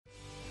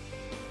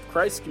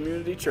Christ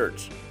Community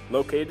Church,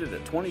 located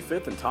at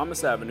 25th and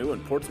Thomas Avenue in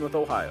Portsmouth,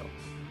 Ohio.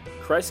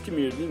 Christ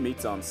Community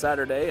meets on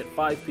Saturday at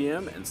 5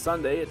 p.m. and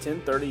Sunday at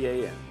 10:30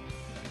 a.m.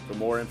 For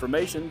more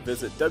information,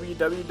 visit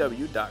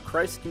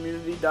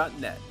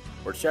www.christcommunity.net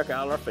or check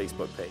out our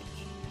Facebook page.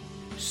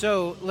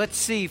 So let's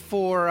see,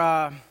 for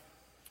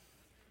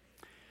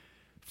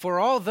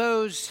all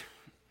those,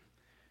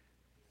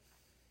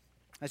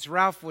 as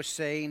Ralph was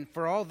saying,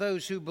 for all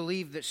those who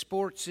believe that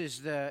sports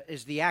is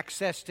the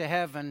access to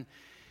heaven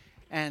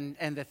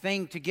and the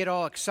thing to get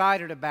all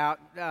excited about,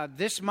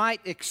 this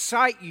might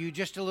excite you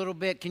just a little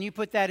bit. Can you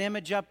put that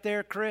image up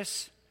there,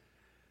 Chris?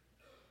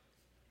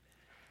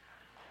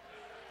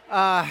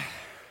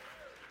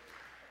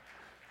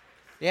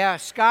 Yeah,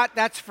 Scott,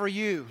 that's for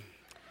you.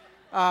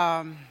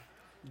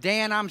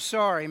 Dan, I'm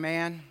sorry,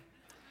 man.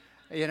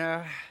 You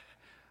know,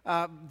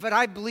 but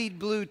I bleed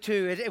blue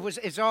too.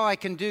 It's all I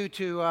can do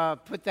to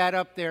put that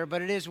up there,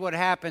 but it is what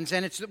happens.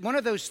 And it's one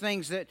of those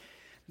things that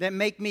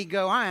make me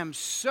go, I am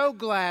so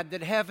glad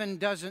that heaven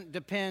doesn't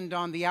depend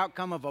on the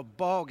outcome of a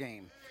ball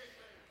game.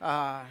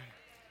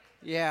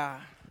 Yeah,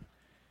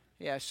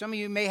 some of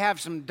you may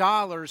have some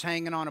dollars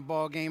hanging on a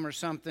ball game or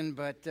something,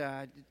 but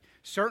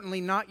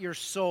certainly not your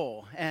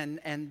soul.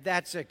 And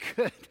that's a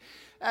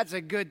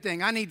good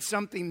thing. I need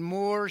something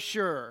more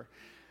sure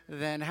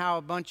than how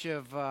a bunch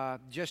of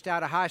just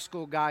out of high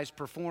school guys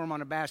perform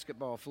on a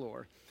basketball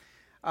floor.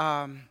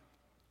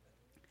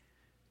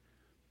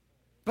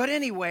 But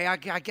anyway, I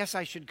guess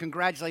I should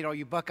congratulate all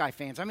you Buckeye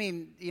fans. I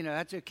mean,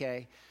 that's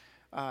okay,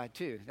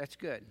 too. That's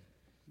good.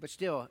 But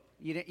still,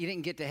 you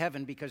didn't get to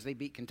heaven because they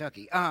beat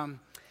Kentucky.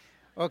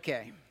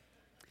 Okay.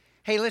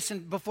 Hey, listen,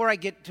 before I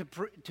get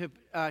to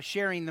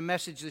sharing the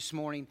message this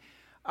morning,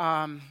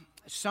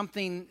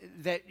 something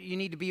that you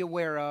need to be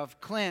aware of.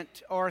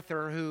 Clint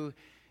Arthur, who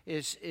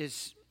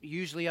is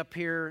usually up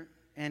here,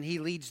 and he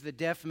leads the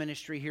deaf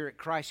ministry here at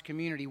Christ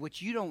Community,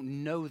 which you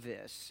don't know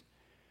this,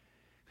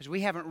 because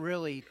we haven't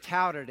really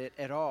touted it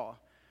at all.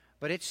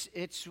 But it's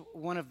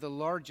one of the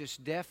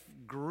largest deaf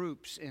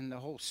groups in the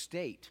whole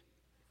state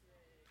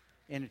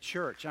in a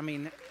church. I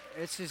mean,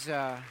 this is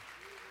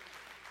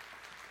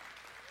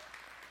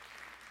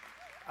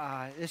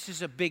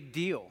a big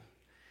deal.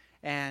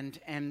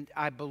 And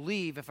I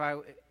believe, if I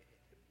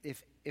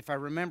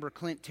remember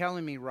Clint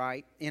telling me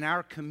right, in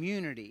our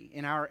community,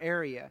 in our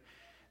area,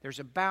 there's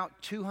about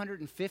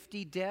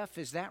 250 deaf.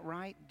 Is that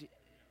right?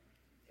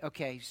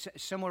 Okay,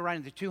 somewhere right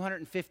in the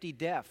 250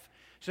 deaf.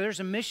 So there's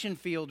a mission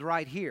field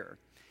right here.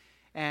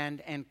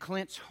 And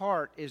Clint's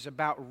heart is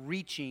about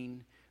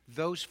reaching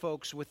those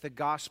folks with the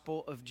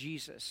gospel of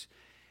Jesus.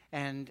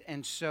 And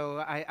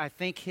so I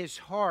think his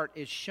heart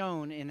is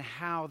shown in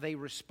how they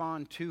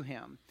respond to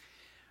him.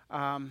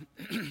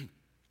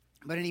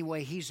 But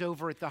anyway, he's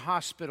over at the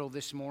hospital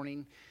this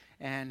morning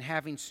and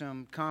having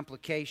some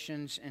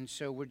complications, and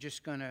so we're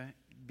just going to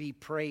be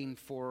praying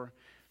for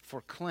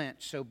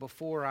Clint. So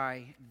before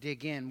I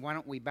dig in, why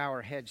don't we bow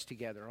our heads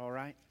together, all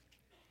right?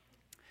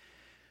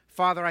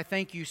 Father, I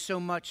thank you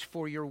so much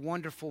for your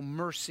wonderful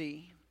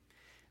mercy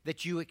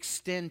that you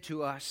extend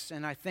to us,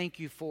 and I thank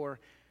you for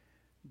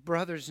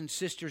brothers and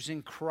sisters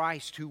in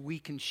Christ who we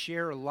can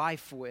share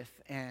life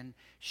with and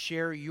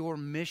share your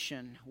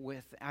mission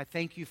with. I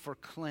thank you for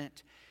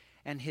Clint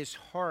and his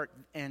heart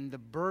and the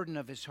burden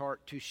of his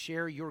heart to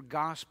share your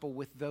gospel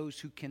with those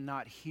who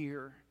cannot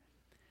hear.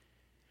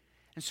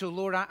 And so,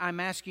 Lord, I'm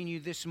asking you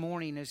this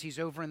morning as he's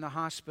over in the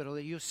hospital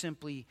that you'll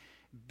simply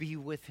be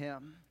with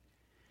him,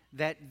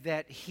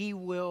 that he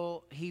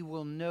will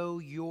know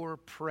your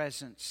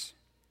presence.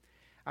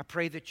 I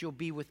pray that you'll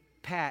be with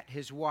Pat,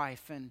 his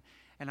wife, and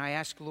I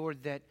ask,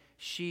 Lord, that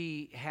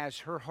she has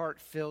her heart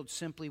filled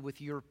simply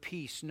with your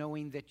peace,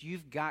 knowing that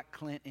you've got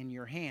Clint in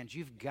your hands.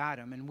 You've got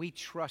him, and we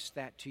trust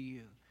that to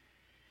you.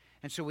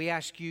 And so we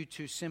ask you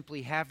to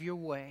simply have your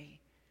way.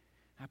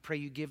 I pray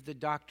you give the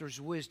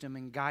doctors wisdom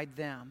and guide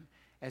them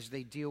as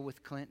they deal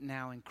with Clint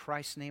now. In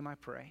Christ's name I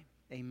pray.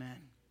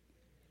 Amen.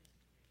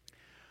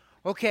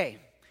 Okay,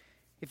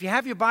 if you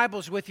have your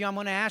Bibles with you, I'm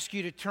going to ask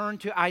you to turn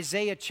to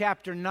Isaiah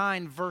chapter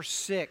 9, verse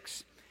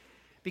 6.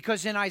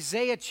 Because in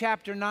Isaiah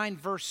chapter 9,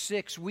 verse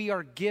 6, we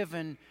are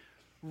given,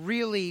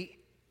 really,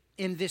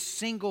 in this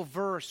single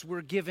verse,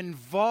 we're given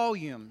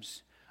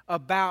volumes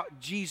about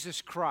Jesus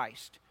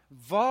Christ.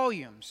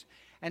 Volumes.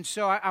 And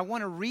so I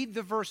want to read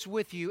the verse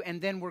with you,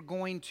 and then we're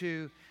going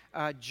to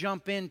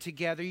jump in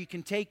together. You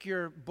can take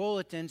your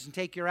bulletins and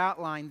take your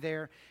outline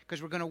there,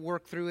 because we're going to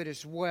work through it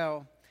as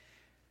well.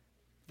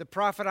 The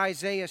prophet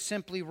Isaiah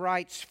simply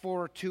writes,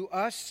 "For to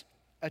us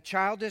a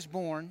child is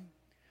born,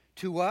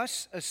 to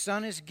us a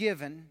son is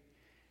given,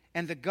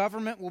 and the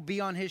government will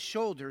be on his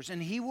shoulders,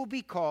 and he will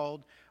be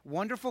called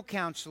Wonderful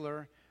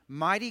Counselor,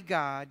 Mighty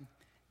God,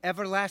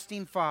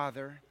 Everlasting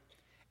Father,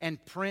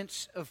 and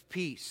Prince of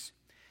Peace."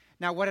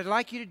 Now, what I'd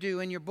like you to do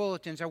in your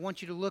bulletins, I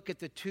want you to look at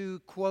the two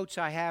quotes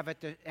I have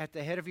at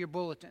the head of your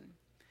bulletin.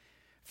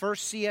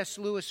 First, C.S.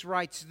 Lewis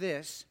writes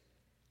this: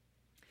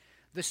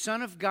 "The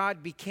Son of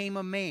God became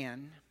a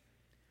man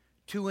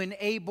to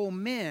enable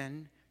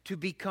men to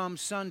become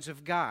sons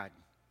of God."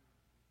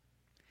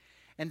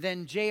 And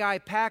then J.I.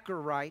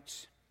 Packer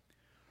writes,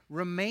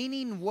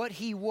 remaining what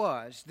he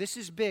was, this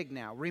is big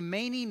now,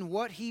 remaining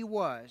what he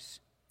was,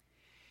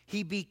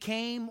 he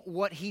became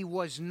what he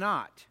was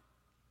not.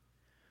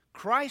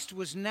 Christ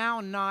was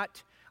now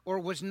not, or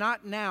was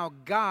not now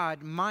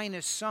God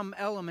minus some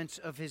elements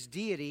of his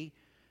deity,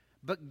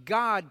 but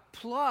God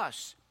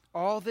plus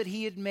all that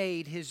he had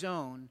made his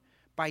own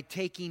by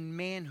taking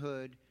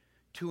manhood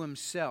to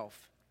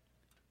himself.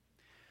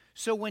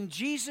 So when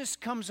Jesus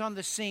comes on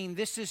the scene,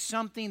 this is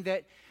something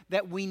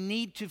that we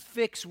need to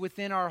fix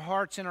within our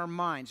hearts and our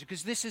minds,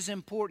 because this is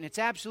important. It's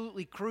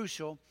absolutely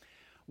crucial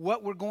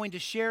what we're going to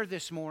share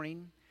this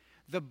morning.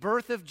 The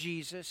birth of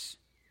Jesus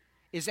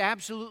is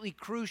absolutely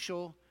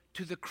crucial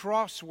to the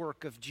cross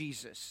work of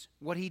Jesus,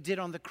 what he did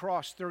on the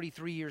cross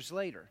 33 years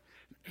later.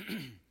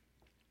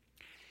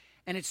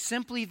 And it's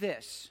simply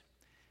this,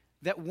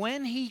 that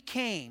when he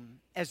came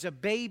as a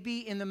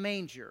baby in the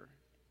manger,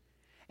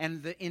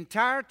 and the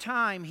entire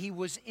time he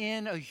was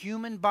in a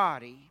human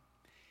body,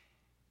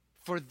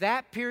 for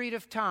that period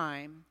of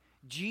time,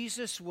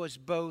 Jesus was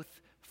both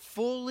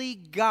fully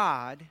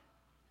God,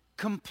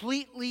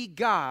 completely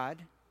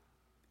God,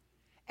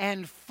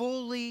 and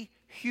fully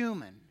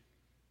human,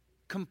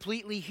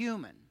 completely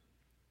human.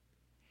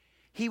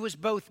 He was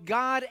both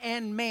God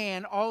and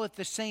man all at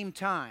the same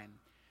time.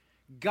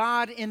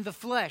 God in the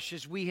flesh,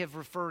 as we have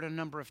referred a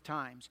number of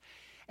times.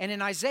 And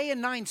in Isaiah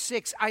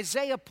 9:6,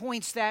 Isaiah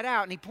points that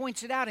out, and he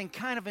points it out in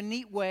kind of a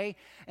neat way.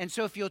 And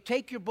so if you'll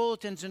take your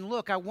bulletins and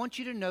look, I want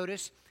you to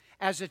notice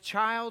as a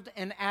child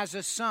and as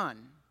a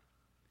son.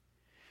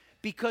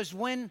 Because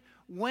when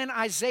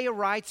Isaiah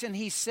writes and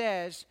he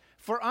says,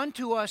 for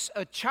unto us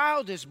a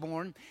child is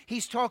born,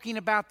 he's talking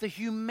about the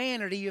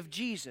humanity of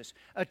Jesus.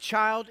 A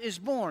child is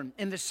born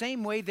in the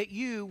same way that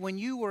you, when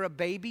you were a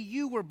baby,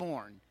 you were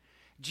born.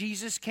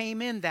 Jesus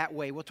came in that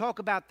way. We'll talk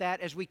about that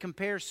as we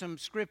compare some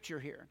scripture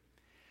here.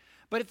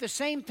 But at the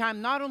same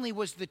time, not only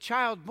was the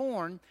child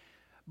born,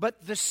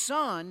 but the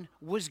son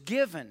was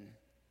given.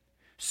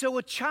 So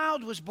a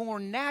child was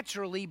born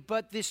naturally,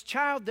 but this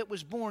child that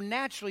was born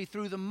naturally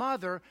through the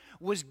mother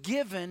was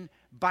given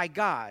by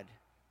God.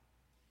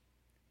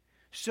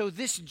 So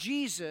this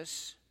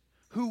Jesus,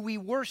 who we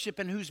worship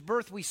and whose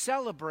birth we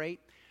celebrate,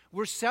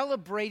 we're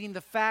celebrating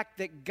the fact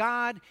that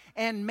God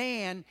and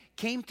man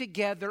came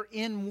together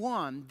in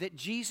one, that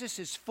Jesus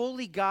is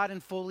fully God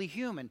and fully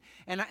human.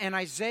 And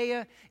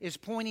Isaiah is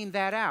pointing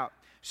that out.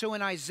 So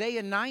in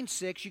Isaiah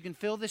 9:6, you can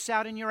fill this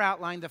out in your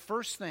outline. The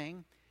first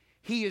thing,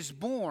 he is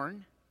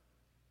born.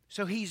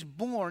 So he's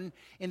born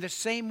in the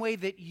same way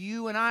that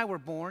you and I were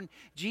born.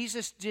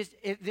 Jesus,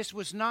 this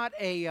was not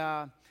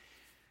a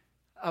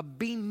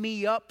beam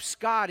me up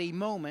Scotty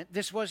moment.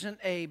 This wasn't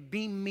a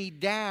beam me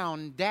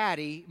down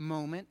daddy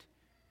moment.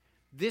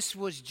 This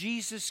was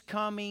Jesus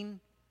coming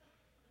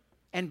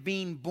and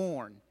being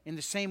born in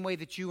the same way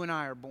that you and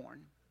I are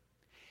born.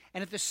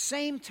 And at the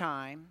same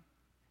time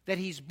that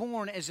he's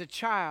born as a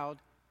child,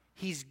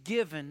 he's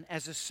given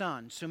as a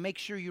son. So make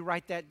sure you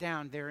write that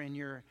down there in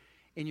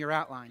your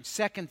outline.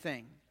 Second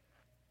thing,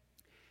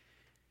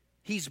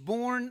 he's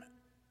born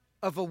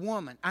of a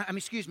woman.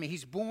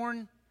 He's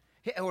born,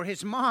 or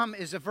his mom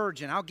is a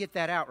virgin. I'll get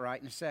that out right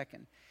in a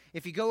second.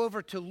 If you go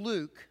over to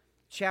Luke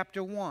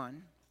chapter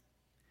 1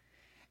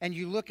 and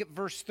you look at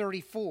verse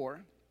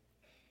 34,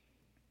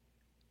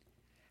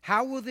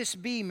 how will this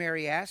be,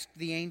 Mary asked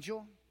the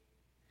angel,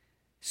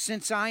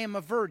 since I am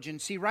a virgin?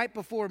 See, right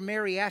before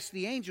Mary asked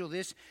the angel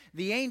this,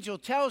 the angel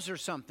tells her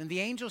something. The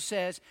angel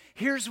says,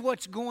 here's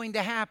what's going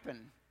to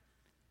happen.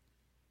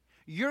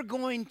 You're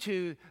going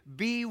to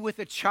be with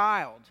a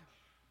child.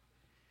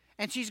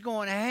 And she's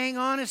going, hang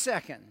on a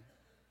second.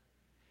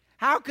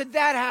 How could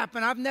that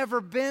happen? I've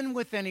never been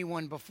with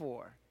anyone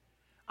before.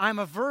 I'm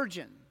a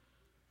virgin.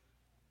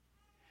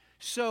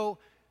 So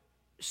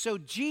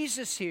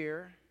Jesus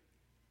here,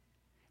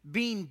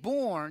 being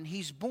born,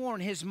 he's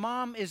born, his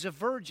mom is a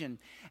virgin.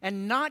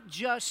 And not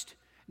just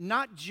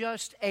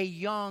a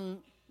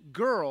young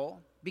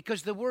girl,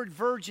 because the word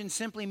virgin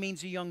simply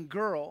means a young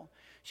girl.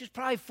 She's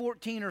probably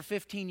 14 or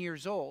 15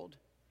 years old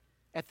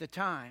at the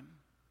time.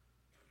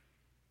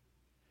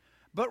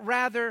 But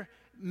rather,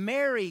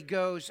 Mary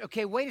goes,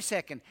 okay, wait a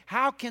second.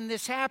 How can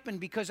this happen?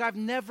 Because I've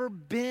never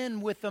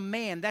been with a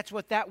man. That's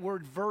what that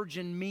word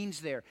virgin means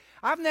there.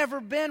 I've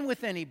never been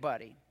with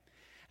anybody.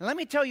 And let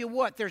me tell you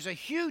what, there's a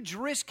huge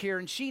risk here,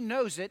 and she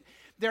knows it.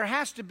 There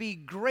has to be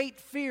great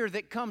fear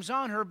that comes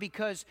on her,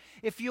 because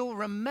if you'll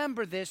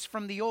remember this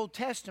from the Old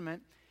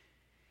Testament,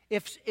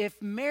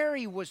 if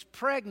Mary was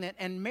pregnant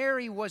and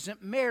Mary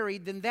wasn't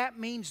married, then that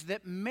means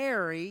that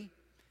Mary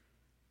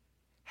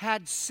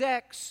had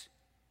sex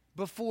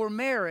before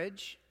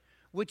marriage,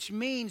 which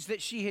means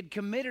that she had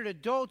committed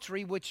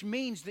adultery, which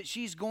means that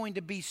she's going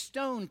to be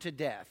stoned to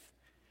death.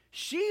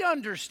 She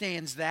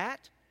understands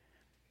that.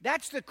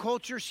 That's the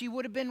culture she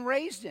would have been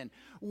raised in.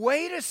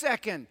 Wait a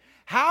second.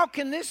 How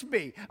can this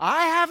be?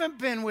 I haven't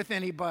been with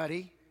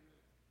anybody.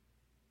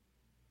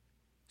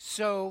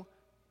 So,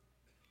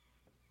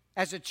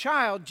 as a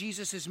child,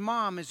 Jesus'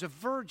 mom is a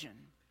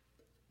virgin.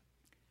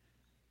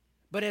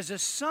 But as a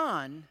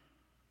son,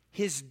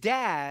 his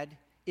dad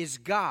is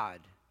God.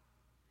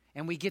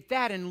 And we get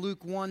that in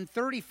Luke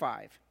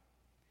 1:35.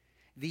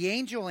 The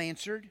angel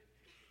answered,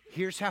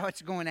 here's how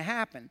it's going to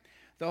happen.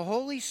 The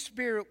Holy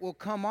Spirit will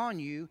come on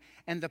you,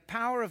 and the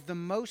power of the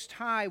Most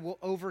High will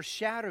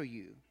overshadow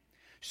you.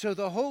 So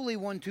the Holy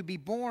One to be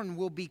born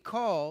will be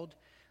called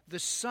the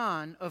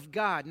Son of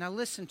God. Now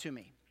listen to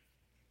me.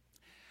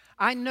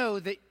 I know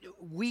that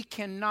we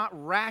cannot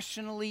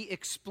rationally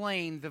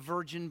explain the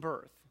virgin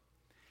birth.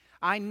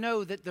 I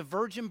know that the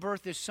virgin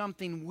birth is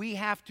something we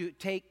have to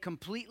take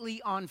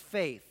completely on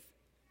faith.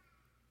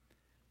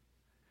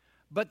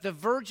 But the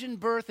virgin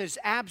birth is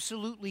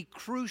absolutely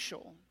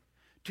crucial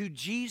to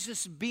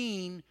Jesus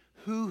being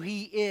who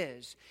he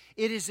is.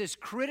 It is as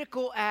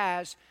critical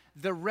as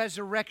the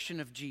resurrection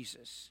of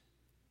Jesus.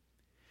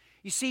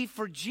 You see,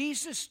 for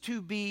Jesus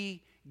to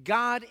be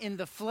God in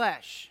the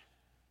flesh,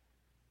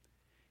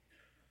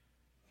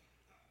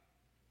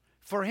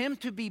 for him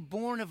to be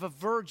born of a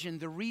virgin,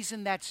 the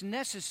reason that's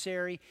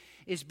necessary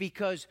is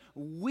because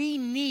we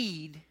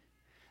need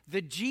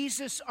the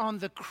Jesus on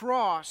the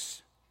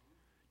cross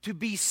to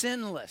be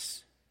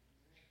sinless.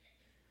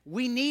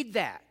 We need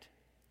that.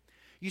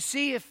 You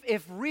see,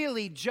 if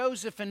really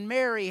Joseph and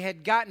Mary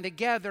had gotten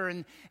together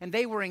and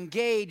they were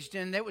engaged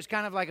and it was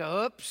kind of like,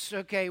 oops,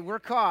 okay, we're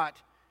caught.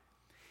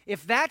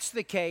 If that's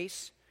the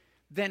case,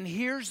 then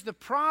here's the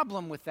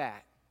problem with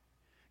that.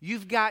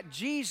 You've got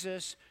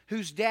Jesus,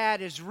 whose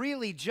dad is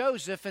really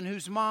Joseph and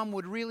whose mom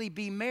would really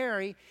be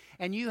Mary,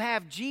 and you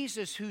have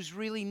Jesus who's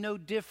really no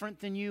different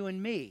than you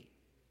and me.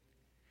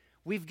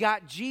 We've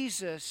got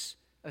Jesus,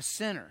 a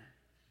sinner.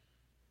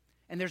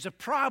 And there's a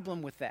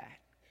problem with that.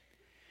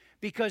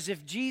 Because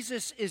if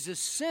Jesus is a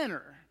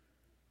sinner,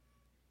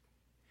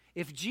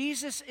 then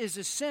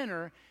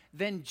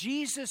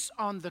Jesus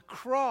on the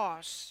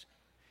cross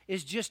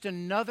is just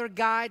another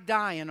guy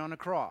dying on a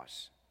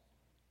cross.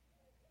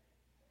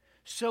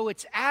 So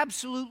it's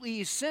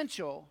absolutely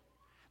essential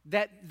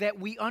that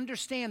we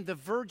understand the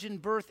virgin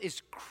birth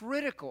is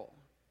critical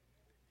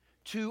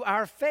to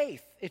our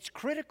faith. It's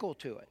critical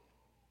to it.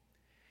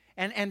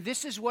 And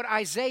this is what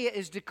Isaiah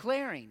is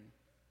declaring.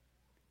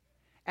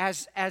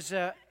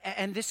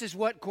 And this is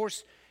what, of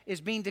course,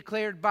 is being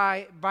declared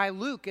by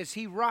Luke as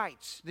he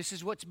writes. This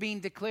is what's being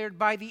declared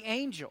by the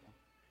angel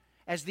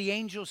as the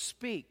angel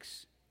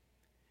speaks.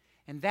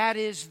 And that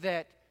is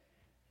that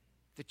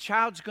the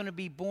child's going to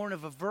be born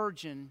of a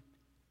virgin,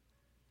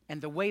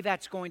 and the way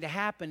that's going to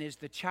happen is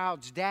the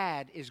child's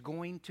dad is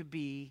going to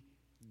be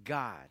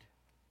God.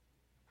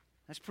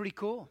 That's pretty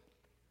cool.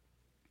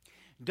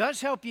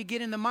 Does help you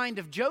get in the mind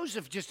of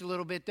Joseph just a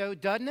little bit, though,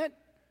 doesn't it?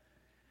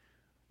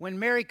 When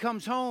Mary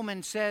comes home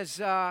and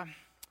says,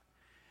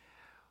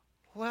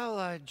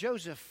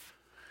 Joseph,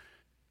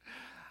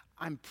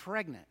 I'm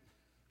pregnant.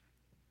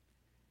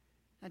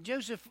 Now,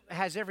 Joseph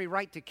has every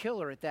right to kill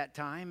her at that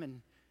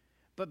time,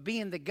 but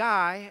being the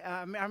guy,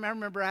 I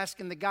remember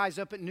asking the guys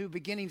up at New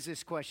Beginnings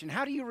this question: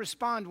 how do you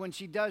respond when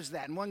she does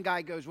that? And one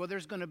guy goes, well,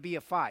 there's going to be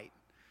a fight.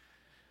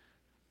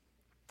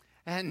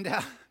 And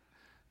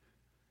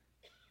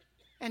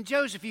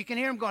Joseph, you can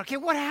hear him going, okay,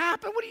 what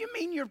happened? What do you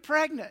mean you're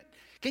pregnant?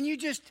 Can you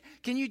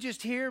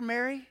just hear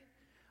Mary?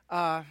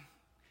 God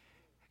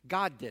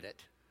did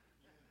it.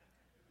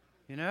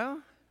 You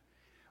know?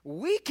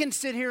 We can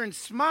sit here and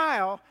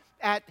smile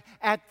at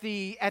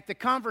the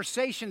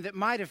conversation that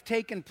might have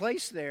taken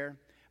place there,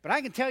 but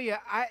I can tell you,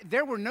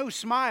 there were no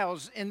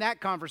smiles in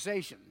that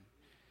conversation.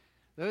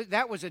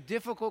 That was a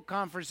difficult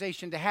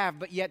conversation to have,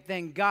 but yet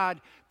then God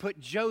put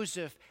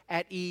Joseph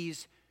at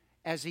ease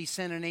as he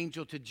sent an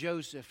angel to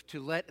Joseph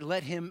to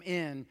let him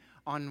in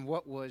on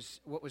what was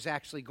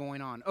actually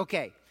going on.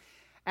 Okay,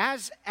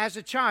 as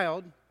a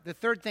child, the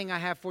third thing I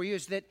have for you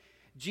is that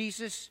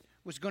Jesus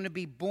was going to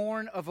be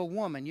born of a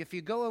woman. If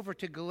you go over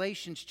to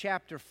Galatians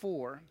chapter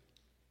 4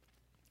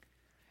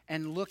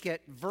 and look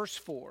at verse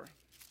 4,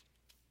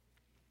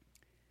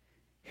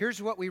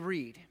 here's what we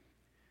read.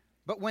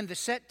 But when the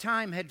set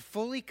time had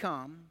fully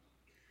come,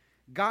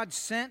 God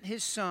sent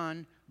his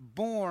Son,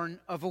 born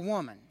of a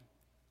woman,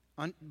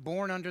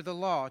 born under the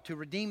law, to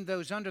redeem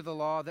those under the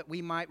law, that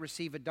we might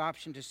receive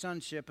adoption to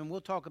sonship. And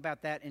we'll talk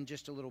about that in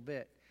just a little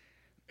bit.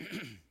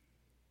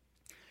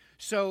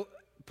 So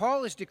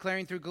Paul is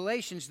declaring through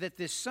Galatians that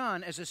this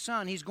son, as a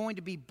son, he's going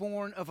to be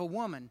born of a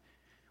woman,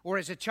 or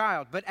as a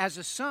child. But as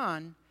a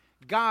son,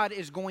 God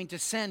is going to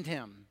send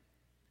him.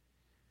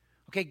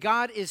 Okay,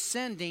 God is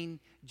sending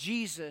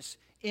Jesus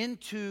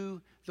into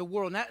the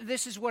world. Now,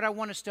 this is what I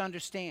want us to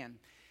understand.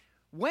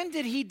 When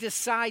did he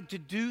decide to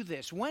do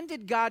this? When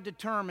did God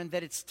determine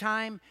that it's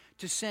time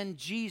to send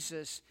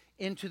Jesus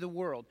into the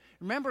world?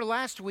 Remember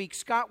last week,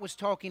 Scott was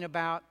talking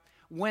about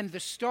when the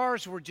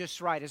stars were just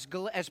right.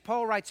 As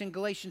Paul writes in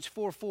Galatians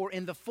 4:4,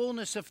 in the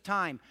fullness of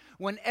time,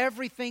 when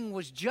everything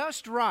was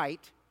just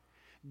right,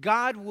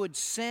 God would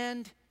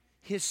send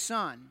his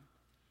Son.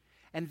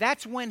 And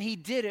that's when he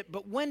did it.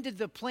 But when did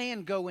the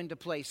plan go into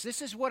place?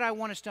 This is what I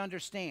want us to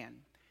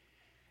understand.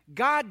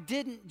 God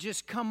didn't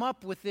just come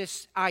up with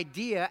this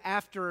idea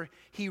after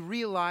he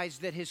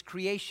realized that his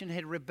creation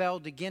had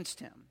rebelled against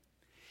him.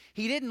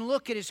 He didn't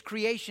look at his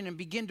creation and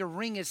begin to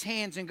wring his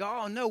hands and go,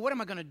 oh no, what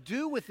am I going to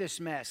do with this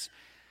mess?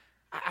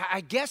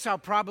 I guess I'll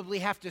probably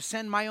have to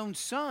send my own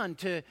son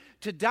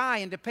to die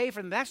and to pay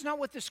for them. That's not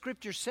what the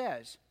Scripture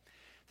says.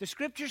 The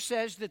Scripture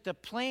says that the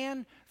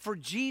plan for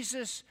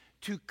Jesus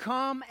to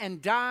come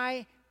and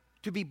die,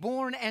 to be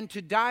born and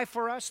to die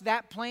for us,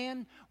 that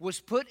plan was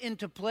put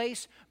into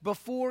place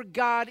before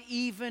God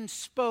even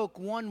spoke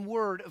one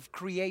word of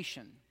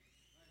creation.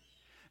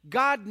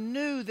 God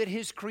knew that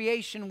his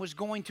creation was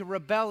going to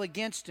rebel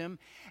against him,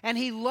 and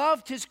he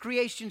loved his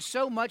creation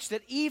so much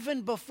that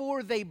even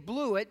before they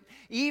blew it,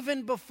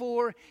 even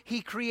before he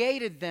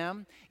created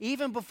them,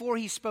 even before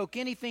he spoke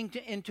anything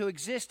into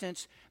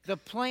existence, the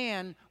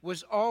plan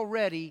was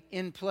already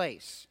in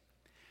place.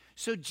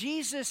 So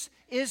Jesus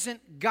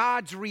isn't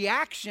God's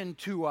reaction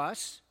to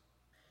us.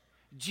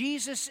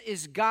 Jesus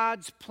is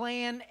God's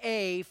plan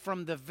A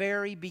from the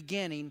very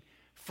beginning,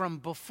 from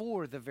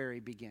before the very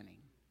beginning.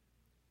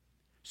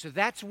 So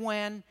that's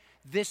when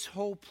this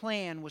whole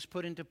plan was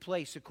put into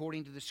place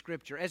according to the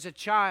Scripture. As a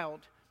child,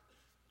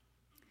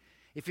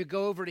 if you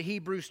go over to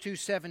Hebrews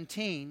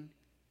 2:17,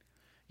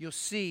 you'll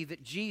see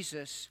that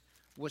Jesus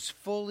was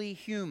fully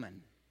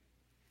human.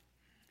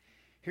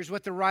 Here's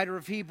what the writer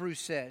of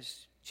Hebrews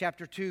says,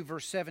 chapter 2,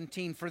 verse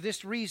 17. For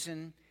this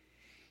reason,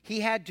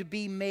 he had to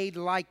be made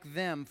like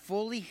them,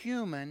 fully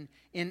human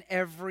in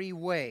every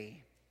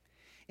way,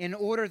 in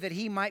order that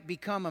he might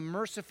become a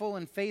merciful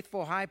and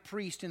faithful high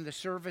priest in the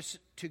service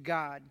to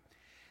God,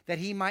 that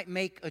he might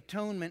make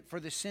atonement for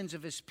the sins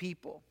of his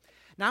people.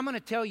 Now, I'm going to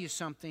tell you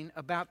something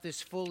about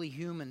this fully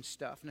human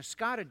stuff. Now,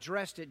 Scott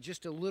addressed it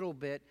just a little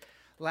bit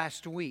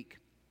last week.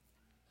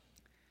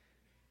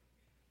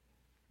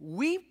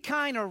 We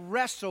kind of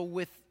wrestle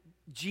with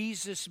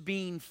Jesus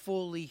being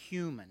fully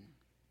human.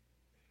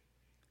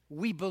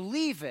 We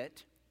believe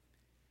it.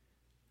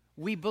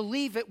 We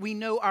believe it. We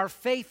know our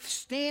faith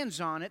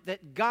stands on it,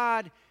 that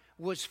God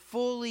was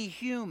fully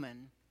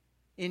human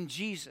in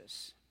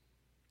Jesus.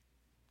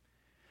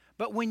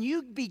 But when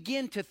you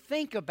begin to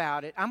think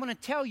about it, I'm going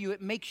to tell you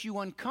it makes you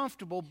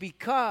uncomfortable,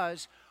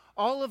 because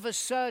all of a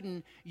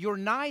sudden your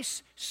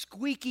nice,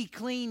 squeaky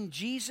clean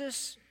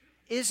Jesus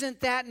isn't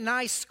that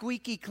nice,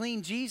 squeaky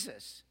clean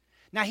Jesus.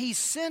 Now, he's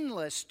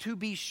sinless, to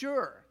be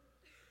sure.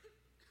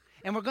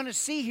 And we're going to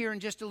see here in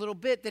just a little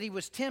bit that he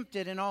was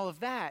tempted and all of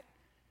that.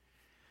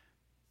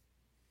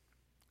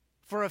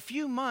 For a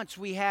few months,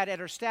 we had at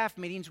our staff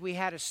meetings, we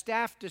had a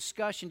staff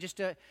discussion.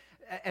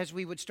 As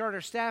we would start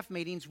our staff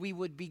meetings, we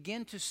would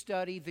begin to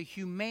study the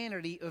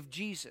humanity of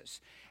Jesus.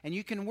 And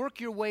you can work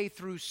your way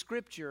through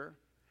Scripture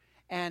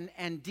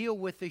and deal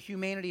with the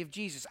humanity of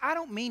Jesus. I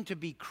don't mean to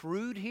be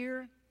crude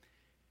here,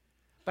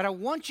 but I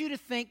want you to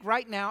think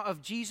right now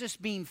of Jesus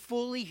being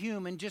fully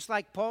human, just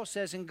like Paul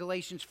says in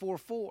Galatians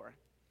 4:4.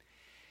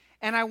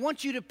 And I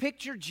want you to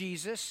picture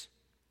Jesus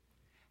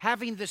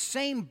having the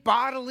same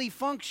bodily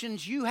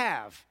functions you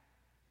have.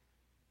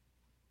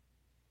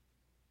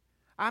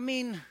 I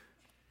mean,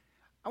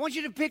 I want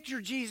you to picture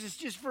Jesus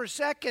just for a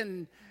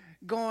second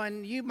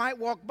going, you might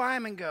walk by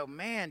him and go,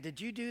 man,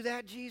 did you do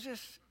that,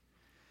 Jesus?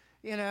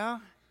 You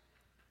know,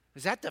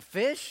 is that the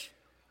fish?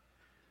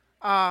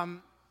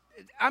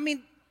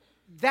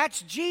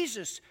 That's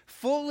Jesus,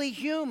 fully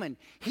human.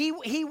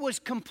 He was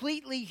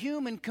completely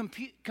human,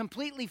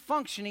 completely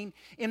functioning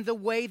in the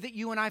way that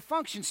you and I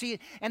function. See,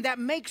 and that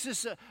makes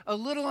us a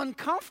little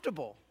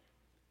uncomfortable.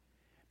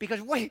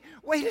 Because wait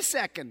a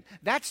second.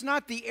 That's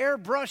not the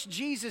airbrushed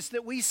Jesus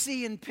that we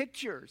see in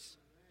pictures.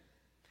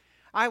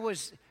 I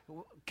don't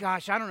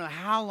know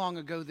how long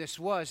ago this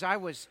was. I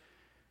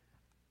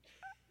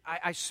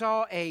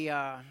saw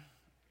a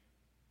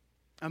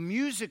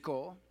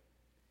musical,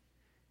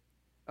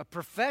 a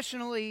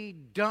professionally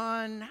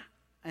done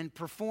and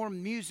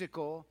performed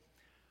musical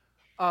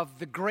of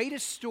the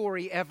greatest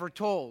story ever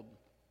told.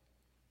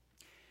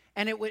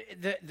 And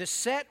the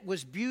set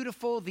was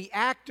beautiful. The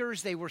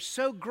actors, they were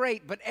so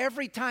great. But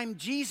every time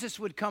Jesus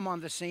would come on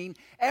the scene,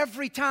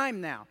 every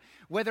time now,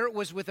 whether it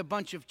was with a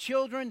bunch of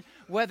children,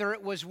 whether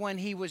it was when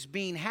he was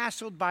being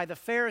hassled by the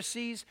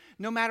Pharisees,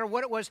 no matter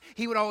what it was,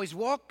 he would always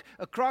walk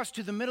across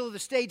to the middle of the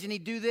stage and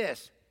he'd do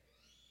this.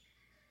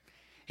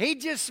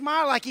 He'd just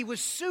smile like he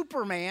was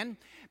Superman,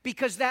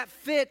 because that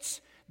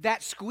fits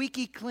that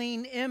squeaky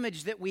clean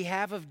image that we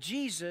have of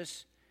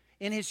Jesus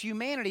in his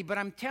humanity. But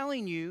I'm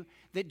telling you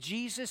that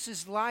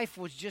Jesus' life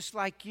was just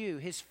like you.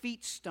 His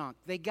feet stunk.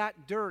 They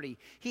got dirty.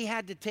 He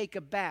had to take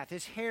a bath.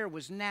 His hair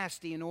was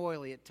nasty and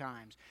oily at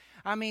times.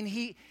 I mean,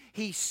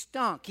 he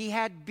stunk. He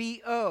had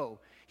BO.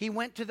 He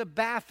went to the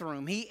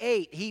bathroom. He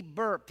ate. He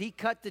burped. He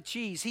cut the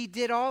cheese. He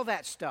did all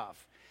that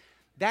stuff.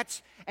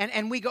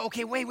 And we go,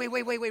 okay, wait,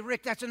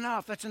 Rick, that's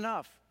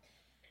enough.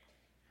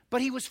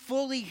 But he was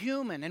fully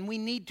human, and we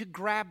need to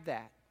grab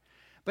that.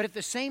 But at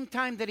the same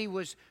time that he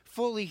was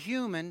fully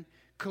human,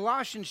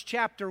 Colossians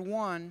chapter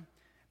 1,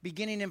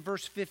 beginning in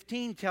verse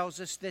 15, tells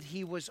us that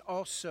he was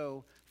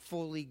also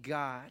fully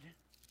God.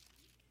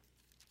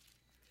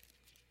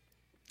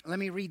 Let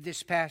me read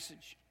this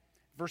passage,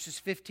 verses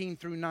 15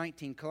 through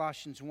 19,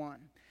 Colossians 1.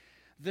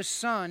 the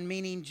Son,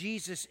 meaning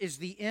Jesus, is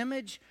the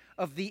image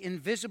of the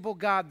invisible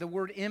God. The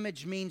word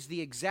image means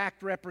the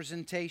exact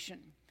representation.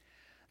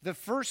 The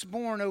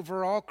firstborn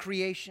over all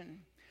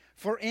creation.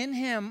 For in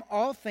him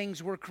all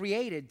things were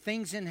created,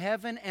 things in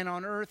heaven and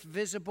on earth,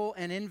 visible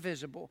and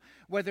invisible,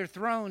 whether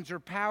thrones or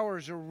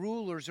powers or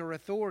rulers or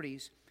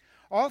authorities.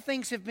 All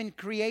things have been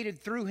created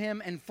through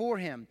him and for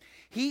him.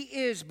 He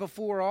is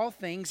before all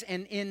things,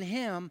 and in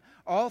him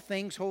all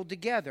things hold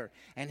together.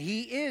 And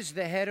he is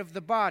the head of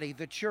the body,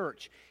 the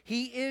church.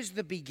 He is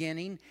the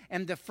beginning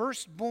and the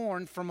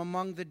firstborn from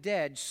among the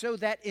dead, so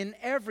that in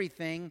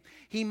everything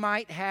he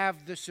might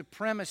have the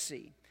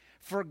supremacy.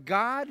 For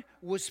God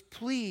was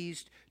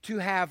pleased to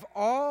have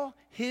all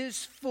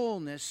his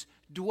fullness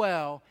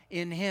dwell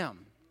in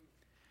him.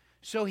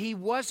 So he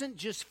wasn't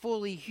just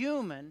fully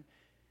human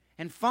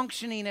and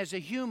functioning as a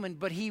human,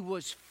 but he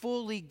was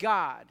fully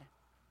God.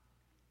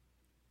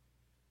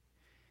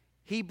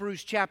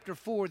 Hebrews chapter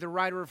 4, the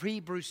writer of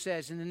Hebrews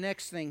says, in the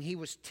next thing, he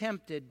was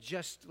tempted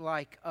just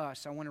like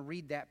us. I want to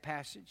read that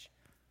passage.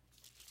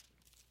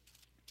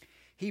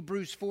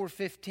 Hebrews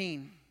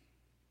 4:15.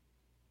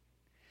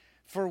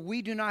 For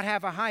we do not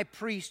have a high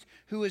priest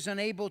who is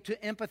unable to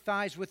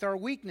empathize with our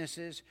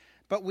weaknesses,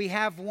 but we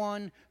have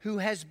one who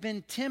has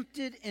been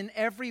tempted in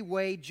every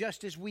way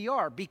just as we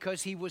are,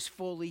 because he was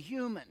fully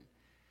human.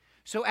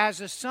 So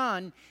as a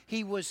son,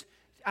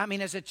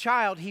 as a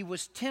child, he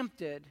was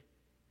tempted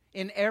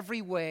in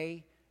every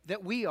way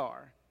that we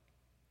are.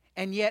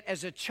 And yet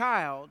as a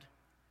child,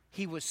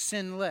 he was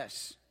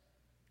sinless,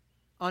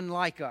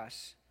 unlike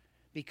us,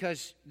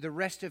 because the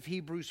rest of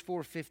Hebrews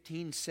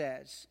 4:15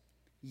 says,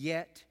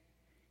 yet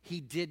he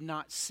did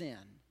not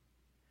sin.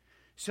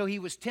 So he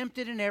was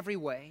tempted in every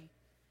way,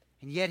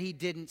 and yet he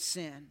didn't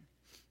sin.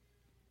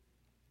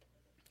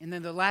 And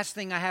then the last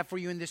thing I have for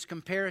you in this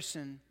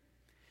comparison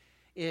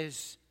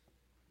is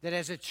that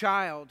as a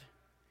child,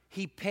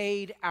 he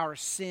paid our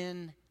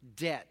sin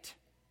debt.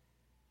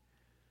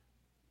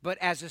 But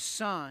as a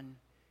son,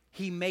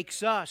 he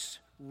makes us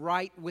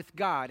right with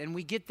God. And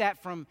we get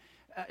that from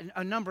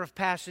a number of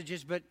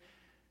passages, but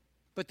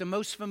the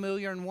most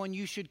familiar and one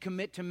you should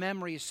commit to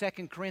memory is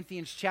 2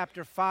 Corinthians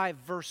chapter 5,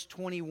 verse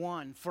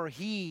 21. For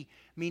he,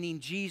 meaning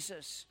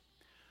Jesus,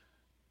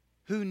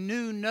 who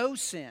knew no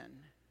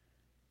sin,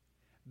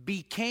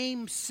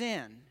 became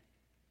sin,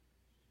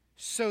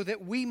 so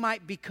that we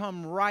might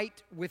become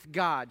right with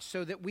God,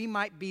 so that we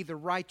might be the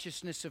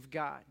righteousness of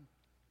God.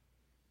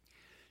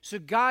 So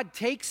God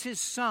takes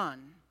his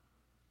Son,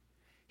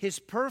 his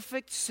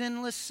perfect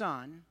sinless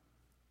Son,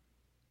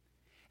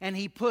 and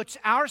he puts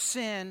our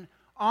sin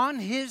on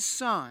his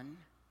Son,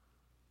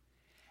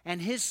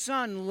 and his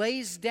Son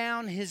lays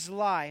down his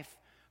life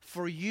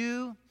for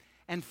you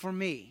and for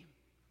me.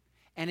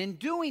 And in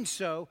doing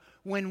so,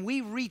 when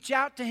we reach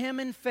out to him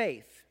in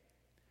faith,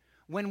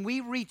 when we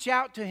reach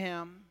out to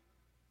him,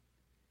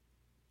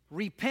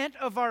 repent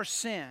of our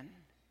sin,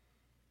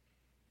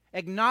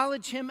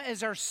 acknowledge him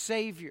as our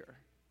Savior,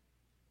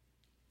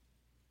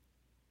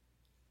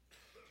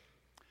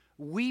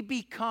 we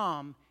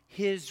become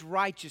his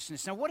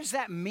righteousness. Now, what does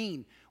that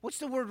mean? What's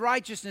the word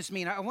righteousness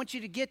mean? I want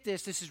you to get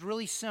this. This is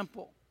really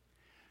simple.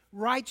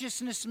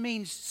 Righteousness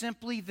means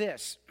simply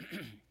this.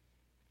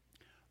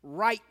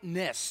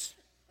 Rightness.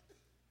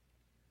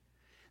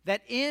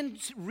 That in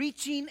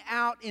reaching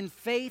out in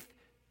faith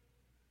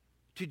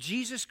to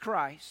Jesus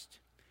Christ,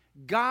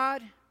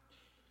 God,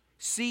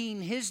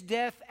 seeing his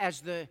death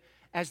as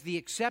the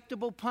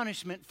acceptable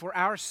punishment for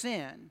our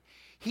sin,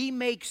 he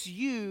makes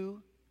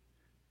you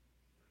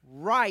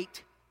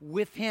right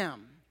with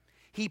him.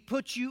 He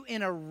puts you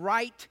in a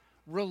right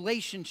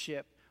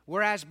relationship,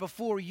 whereas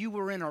before you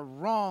were in a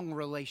wrong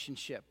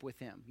relationship with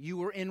him. You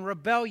were in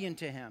rebellion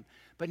to him,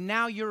 but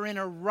now you're in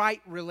a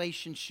right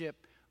relationship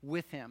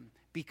with him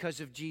because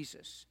of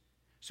Jesus.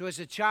 So as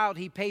a child,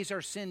 he pays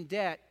our sin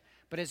debt,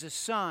 but as a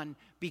son,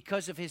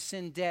 because of his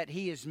sin debt,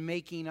 he is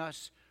making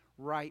us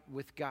right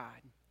with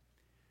God.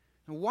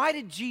 And why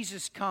did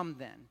Jesus come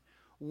then?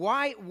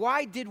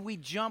 Why did we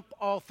jump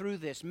all through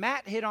this?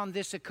 Matt hit on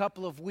this a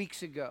couple of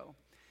weeks ago.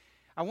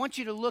 I want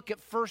you to look at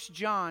 1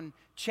 John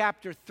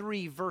chapter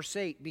 3, verse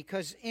 8,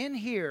 because in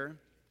here,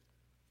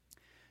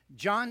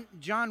 John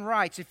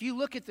writes, if you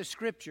look at the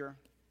scripture,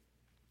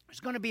 there's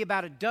going to be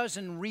about a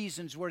dozen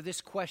reasons where this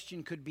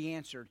question could be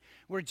answered,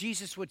 where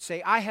Jesus would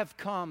say, I have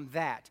come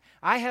that.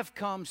 I have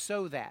come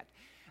so that.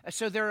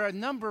 So there are a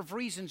number of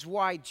reasons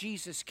why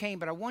Jesus came,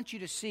 but I want you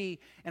to see,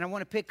 and I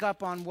want to pick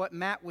up on what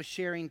Matt was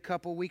sharing a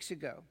couple weeks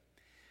ago.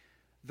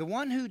 The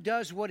one who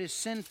does what is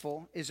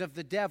sinful is of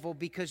the devil,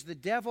 because the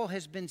devil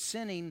has been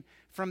sinning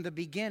from the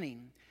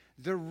beginning.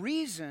 The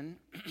reason,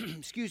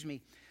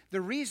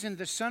 the reason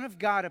the Son of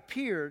God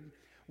appeared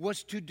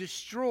was to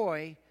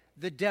destroy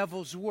the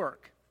devil's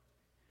work.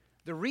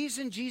 The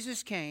reason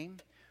Jesus came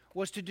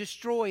was to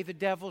destroy the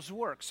devil's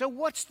work. So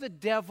what's the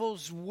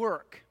devil's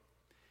work?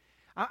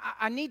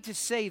 I need to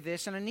say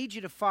this, and I need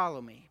you to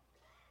follow me,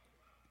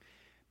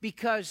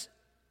 because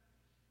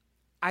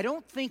I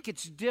don't think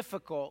it's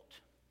difficult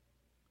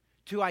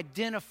to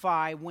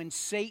identify when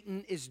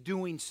Satan is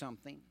doing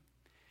something.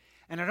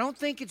 And I don't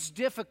think it's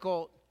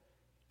difficult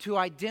to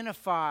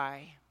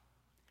identify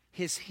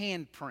his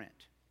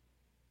handprint.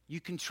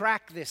 You can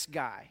track this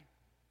guy.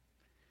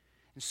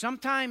 And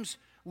sometimes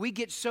we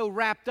get so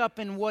wrapped up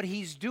in what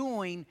he's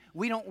doing,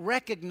 we don't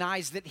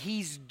recognize that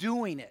he's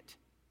doing it.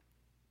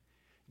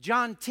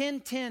 John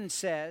 10:10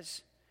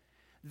 says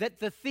that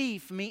the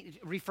thief,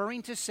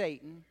 referring to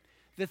Satan,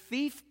 the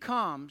thief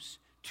comes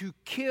to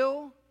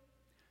kill,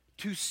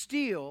 to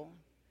steal,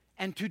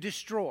 and to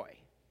destroy.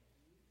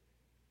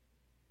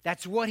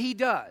 That's what he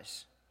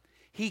does.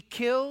 He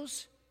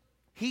kills,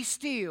 he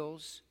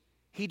steals,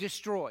 he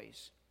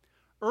destroys.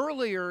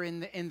 Earlier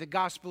in the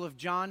Gospel of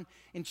John,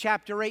 in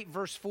chapter 8,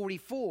 verse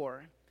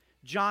 44,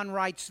 John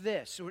writes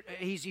this.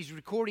 He's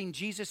recording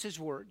Jesus'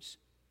 words.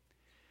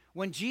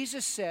 When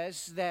Jesus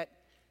says that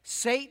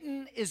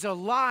Satan is a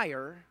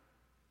liar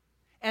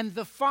and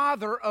the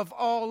father of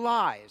all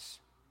lies.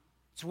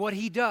 It's what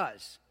he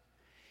does.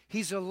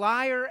 He's a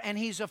liar and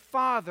he's a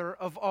father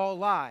of all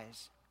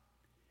lies.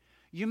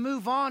 You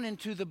move on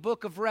into the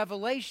book of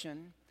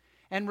Revelation,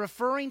 and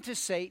referring to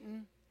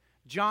Satan,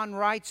 John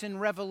writes in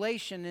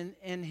Revelation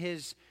in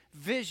his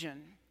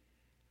vision,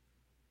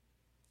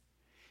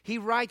 he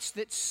writes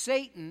that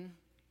Satan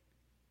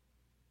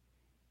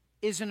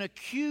is an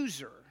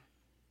accuser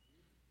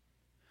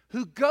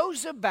who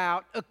goes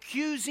about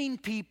accusing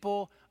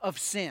people of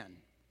sin.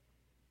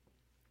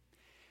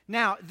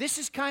 Now, this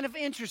is kind of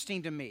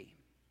interesting to me.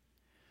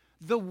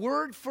 The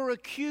word for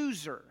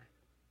accuser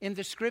in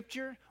the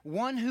Scripture,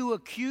 one who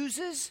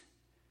accuses,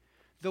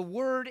 the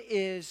word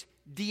is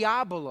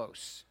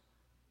diabolos.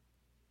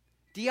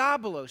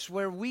 Diabolos,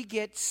 where we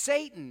get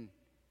Satan.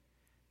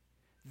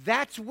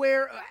 That's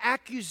where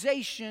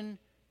accusation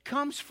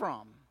comes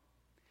from.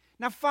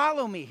 Now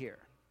follow me here.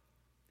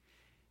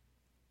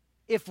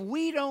 If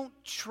we don't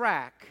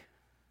track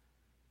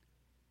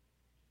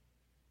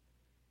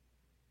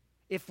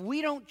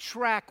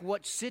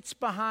what sits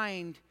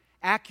behind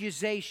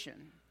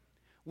accusation,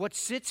 what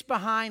sits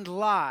behind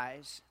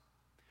lies,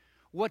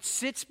 what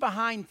sits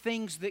behind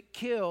things that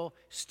kill,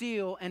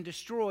 steal, and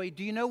destroy,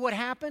 do you know what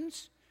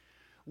happens?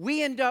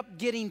 We end up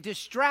getting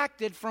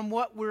distracted from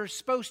what we're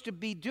supposed to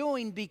be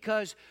doing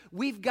because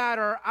we've got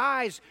our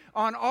eyes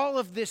on all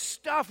of this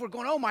stuff. We're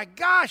going, oh my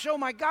gosh, oh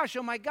my gosh,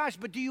 oh my gosh.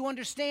 But do you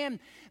understand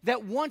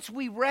that once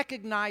we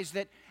recognize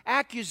that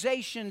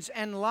accusations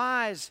and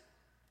lies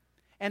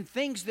and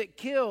things that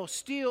kill,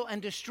 steal, and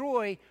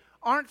destroy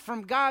aren't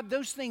from God,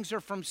 those things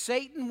are from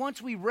Satan.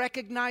 Once we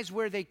recognize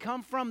where they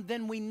come from,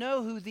 then we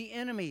know who the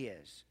enemy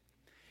is.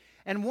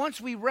 And once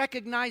we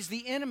recognize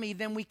the enemy,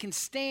 then we can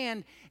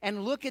stand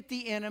and look at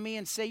the enemy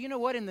and say, you know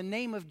what, in the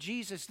name of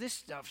Jesus, this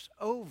stuff's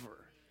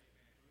over.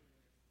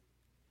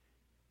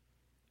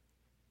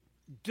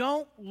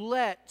 Don't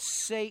let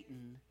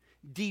Satan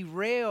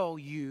derail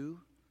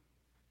you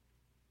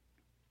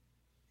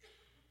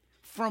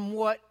from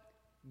what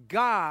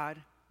God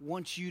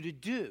wants you to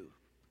do.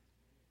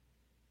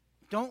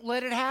 Don't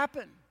let it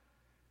happen.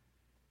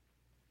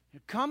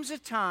 There comes a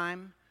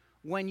time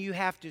when you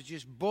have to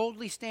just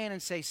boldly stand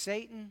and say,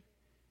 Satan,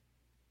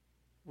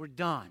 we're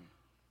done.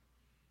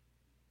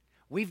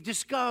 We've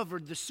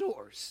discovered the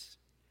source,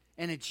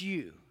 and it's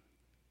you.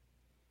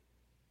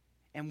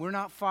 And we're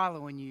not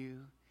following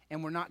you,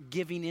 and we're not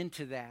giving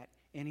into that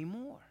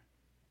anymore.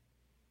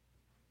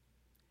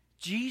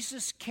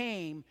 Jesus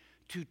came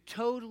to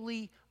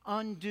totally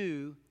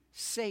undo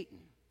Satan,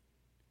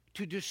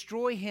 to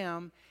destroy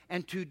him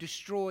and to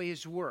destroy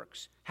his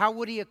works. How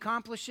would he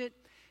accomplish it?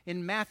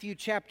 In Matthew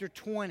chapter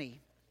 20,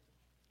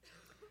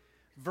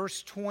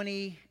 verse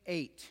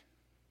 28.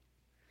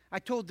 I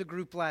told the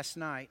group last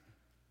night,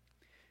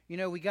 you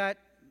know, we got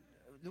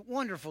the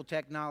wonderful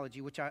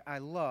technology, which I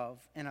love,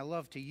 and I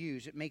love to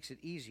use. It makes it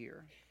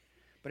easier.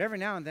 But every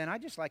now and then, I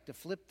just like to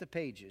flip the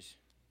pages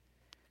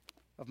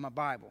of my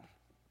Bible.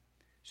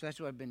 So that's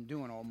what I've been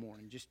doing all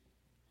morning, just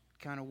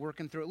kind of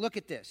working through it. Look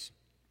at this.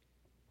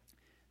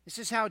 This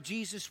is how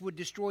Jesus would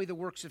destroy the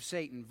works of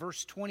Satan.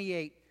 Verse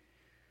 28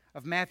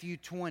 of Matthew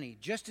 20.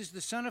 Just as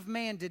the Son of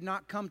Man did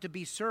not come to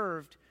be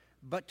served,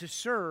 but to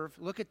serve,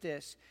 look at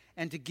this,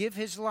 and to give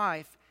his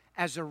life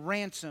as a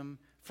ransom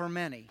for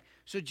many.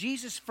 So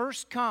Jesus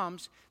first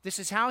comes. This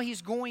is how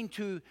he's going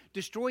to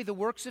destroy the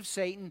works of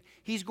Satan.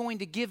 He's going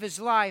to give his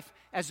life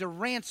as a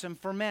ransom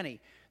for many.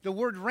 The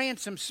word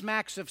ransom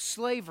smacks of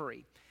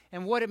slavery.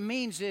 And what it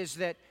means is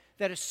that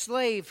a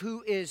slave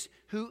who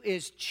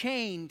is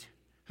chained,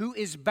 who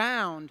is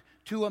bound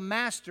to a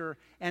master,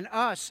 and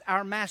us,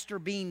 our master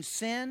being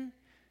sin,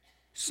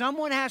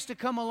 someone has to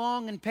come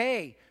along and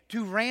pay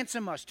to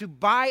ransom us, to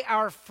buy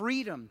our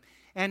freedom.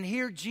 And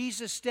here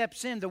Jesus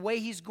steps in. The way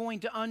he's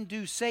going to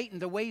undo Satan,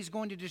 the way he's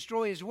going to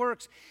destroy his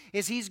works,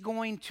 is he's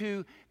going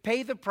to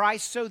pay the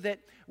price so that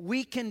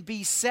we can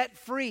be set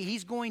free.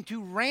 He's going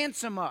to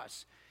ransom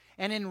us.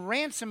 And in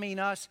ransoming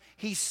us,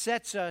 he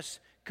sets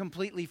us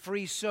completely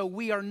free. So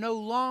we are no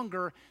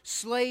longer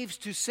slaves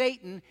to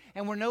Satan,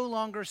 and we're no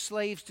longer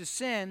slaves to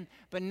sin,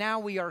 but now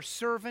we are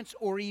servants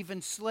or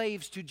even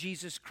slaves to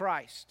Jesus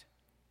Christ,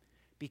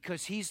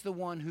 because he's the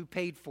one who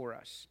paid for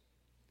us.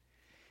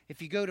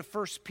 If you go to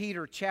 1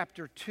 Peter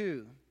chapter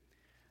 2,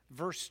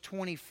 verse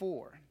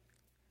 24.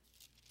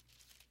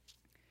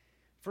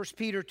 1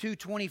 Peter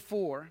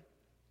 2:24,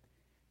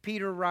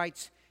 Peter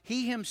writes,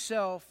 He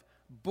himself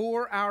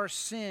bore our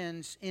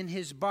sins in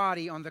his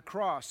body on the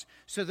cross,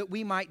 so that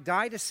we might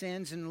die to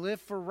sins and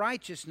live for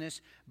righteousness.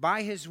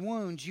 By his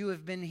wounds you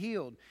have been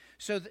healed.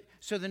 So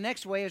the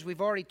next way, as we've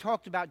already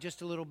talked about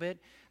just a little bit,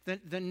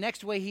 the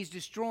next way he's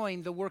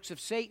destroying the works of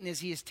Satan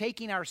is he is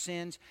taking our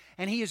sins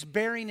and he is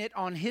bearing it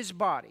on his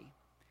body.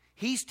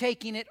 He's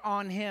taking it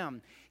on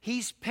him.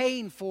 He's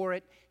paying for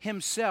it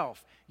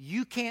himself.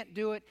 You can't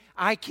do it.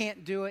 I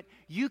can't do it.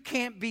 You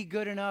can't be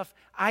good enough.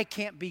 I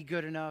can't be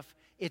good enough.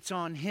 It's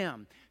on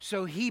him.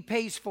 So he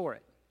pays for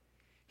it.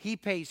 He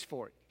pays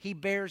for it. He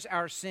bears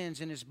our sins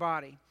in his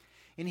body.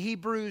 In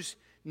Hebrews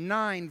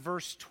 9,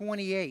 verse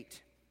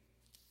 28.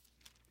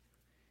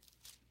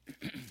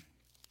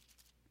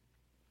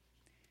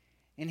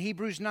 In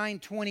Hebrews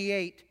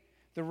 9:28,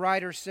 the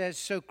writer says,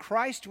 So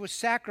Christ was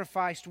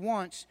sacrificed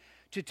once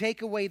to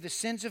take away the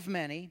sins of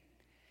many,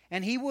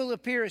 and he will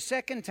appear a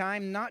second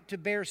time, not to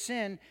bear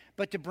sin,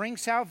 but to bring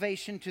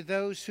salvation to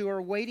those who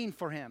are waiting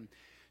for him.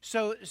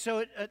 So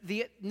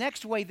the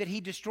next way that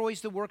he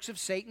destroys the works of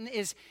Satan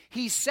is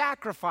he's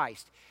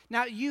sacrificed.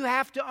 Now, you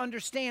have to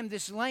understand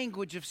this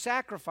language of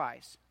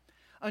sacrifice.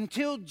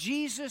 Until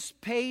Jesus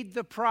paid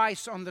the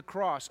price on the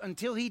cross,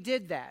 until he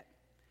did that,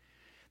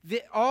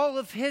 all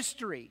of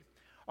history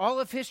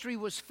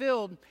was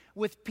filled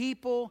with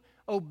people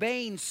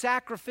obeying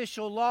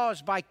sacrificial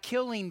laws by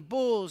killing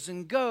bulls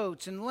and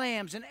goats and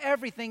lambs and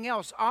everything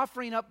else,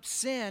 offering up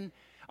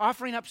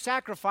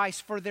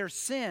sacrifice for their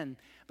sin.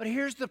 But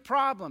here's the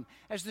problem.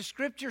 As the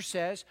scripture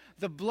says,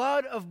 the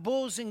blood of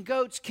bulls and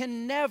goats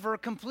can never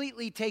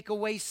completely take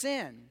away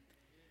sin.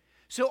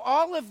 So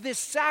all of this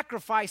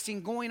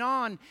sacrificing going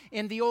on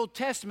in the Old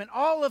Testament,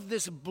 all of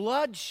this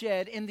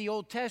bloodshed in the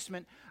Old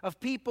Testament of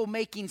people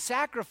making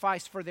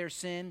sacrifice for their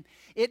sin,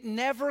 it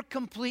never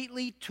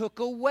completely took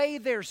away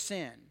their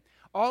sin.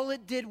 All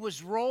it did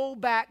was roll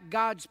back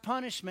God's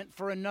punishment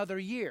for another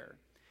year.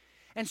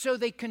 And so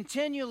they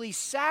continually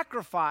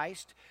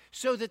sacrificed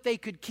so that they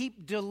could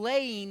keep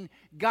delaying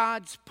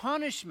God's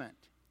punishment.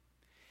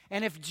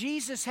 And if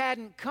Jesus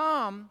hadn't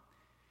come,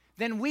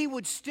 then we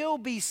would still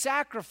be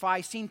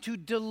sacrificing to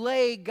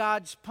delay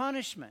God's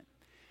punishment.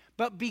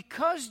 But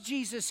because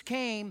Jesus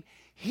came,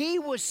 he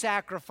was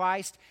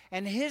sacrificed,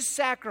 and his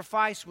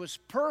sacrifice was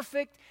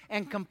perfect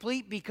and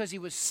complete because he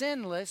was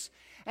sinless.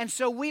 And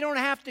so we don't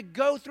have to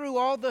go through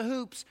all the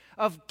hoops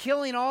of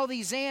killing all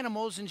these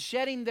animals and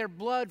shedding their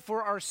blood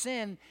for our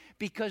sin,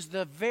 because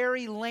the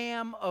very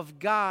Lamb of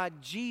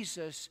God,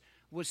 Jesus,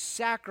 was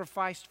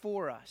sacrificed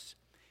for us.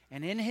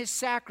 And in his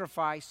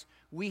sacrifice,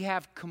 we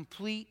have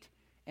complete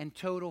and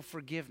total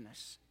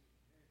forgiveness.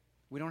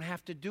 We don't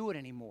have to do it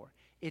anymore.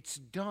 It's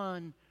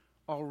done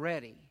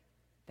already.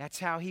 That's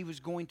how he was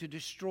going to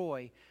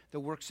destroy the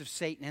works of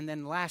Satan. And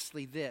then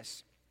lastly,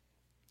 this.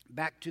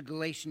 Back to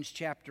Galatians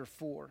chapter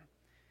 4,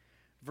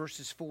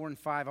 verses 4 and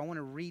 5. I want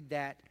to read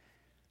that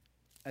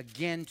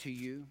again to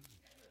you.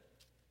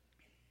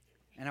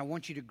 And I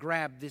want you to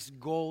grab this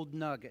gold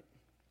nugget.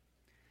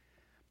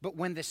 But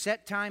when the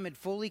set time had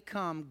fully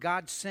come,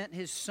 God sent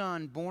his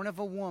Son, born of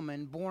a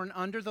woman, born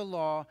under the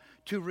law,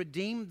 to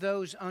redeem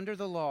those under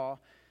the law,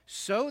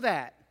 so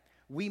that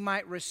we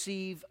might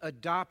receive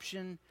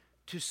adoption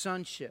to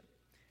sonship.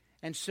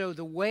 And so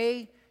the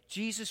way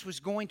Jesus was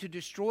going to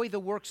destroy the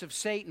works of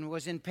Satan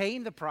was in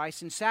paying the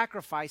price and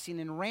sacrificing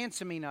and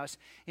ransoming us.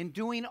 In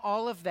doing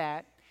all of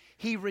that,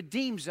 he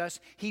redeems us,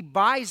 he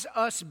buys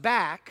us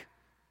back,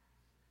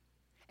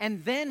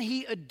 and then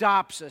he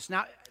adopts us.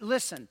 Now,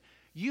 listen.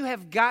 You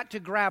have got to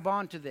grab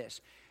onto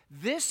this.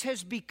 This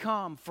has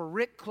become, for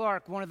Rick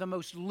Clark, one of the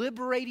most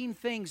liberating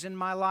things in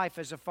my life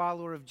as a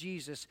follower of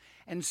Jesus.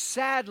 And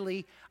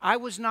sadly, I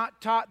was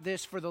not taught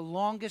this for the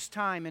longest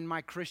time in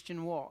my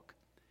Christian walk.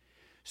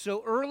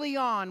 So early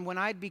on, when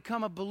I'd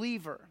become a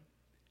believer,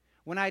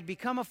 when I'd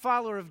become a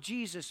follower of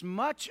Jesus,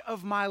 much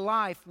of my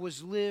life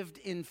was lived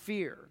in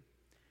fear.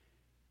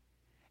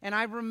 And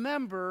I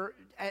remember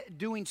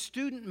doing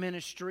student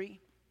ministry,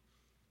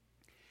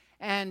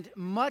 and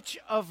much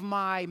of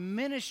my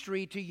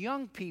ministry to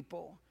young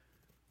people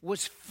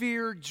was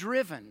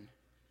fear-driven,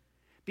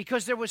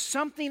 because there was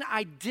something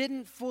I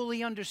didn't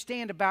fully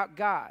understand about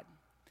God.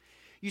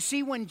 You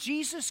see, when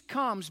Jesus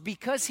comes,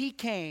 because he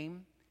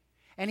came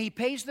and he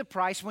pays the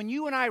price, when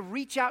you and I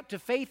reach out to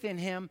faith in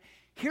him,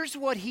 here's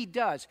what he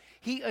does.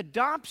 He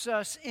adopts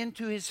us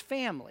into his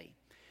family.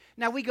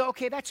 Now we go,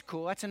 okay, that's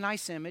cool. That's a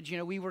nice image. You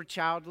know, we were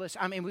childless.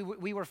 I mean,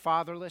 we were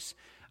fatherless.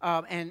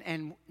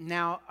 And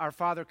now our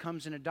Father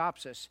comes and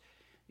adopts us.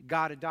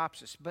 God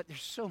adopts us. But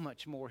there's so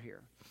much more here.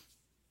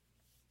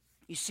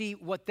 You see,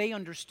 what they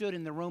understood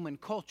in the Roman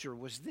culture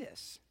was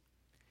this.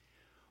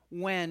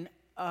 When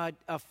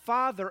a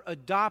father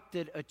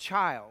adopted a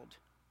child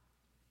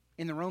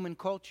in the Roman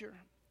culture,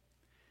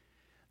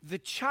 the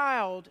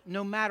child,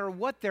 no matter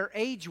what their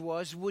age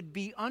was, would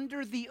be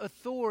under the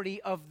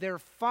authority of their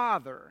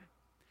father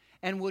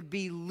and would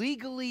be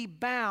legally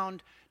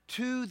bound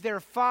to their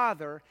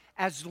father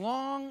as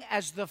long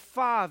as the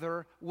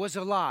father was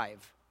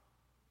alive.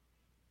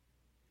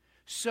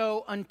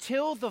 So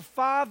until the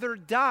father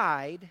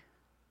died,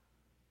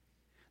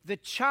 the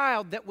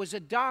child that was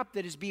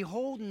adopted is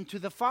beholden to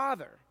the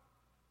father.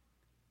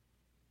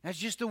 That's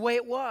just the way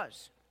it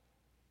was.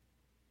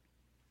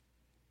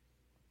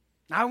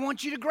 I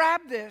want you to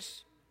grab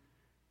this.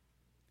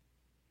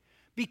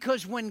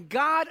 Because when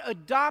God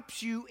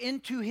adopts you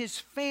into His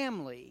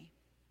family,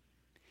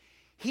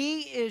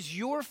 He is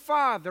your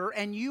father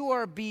and you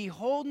are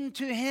beholden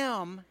to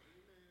Him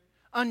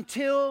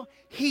until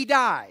He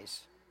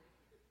dies.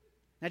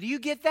 Now, do you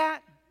get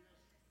that?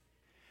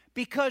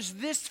 Because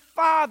this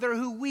Father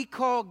who we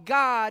call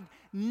God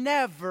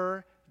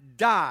never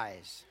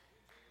dies.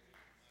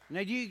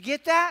 Now, do you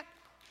get that?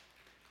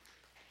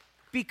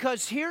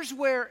 Because here's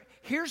where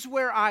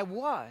I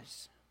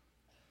was.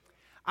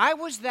 I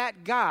was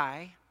that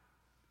guy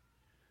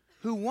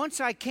who once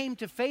I came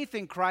to faith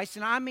in Christ,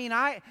 and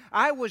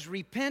I was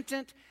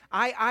repentant.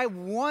 I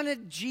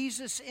wanted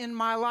Jesus in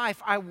my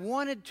life. I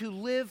wanted to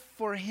live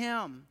for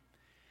Him.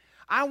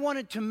 I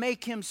wanted to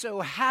make Him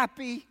so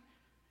happy.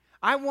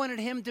 I wanted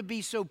Him to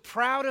be so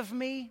proud of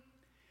me.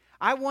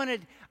 I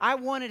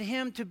wanted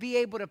Him to be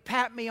able to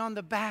pat me on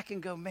the back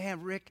and go,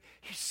 man, Rick,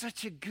 you're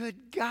such a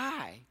good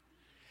guy.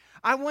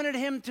 I wanted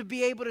Him to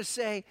be able to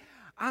say,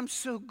 I'm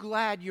so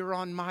glad you're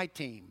on my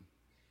team.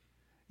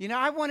 You know,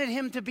 I wanted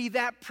Him to be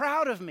that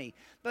proud of me.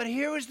 But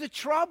here was the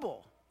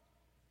trouble.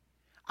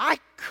 I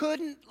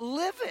couldn't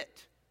live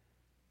it.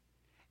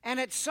 And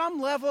at some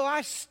level,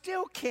 I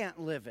still can't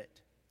live it.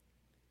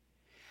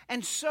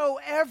 And so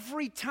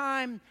every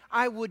time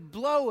I would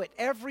blow it,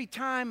 every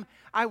time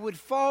I would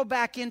fall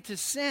back into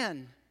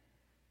sin,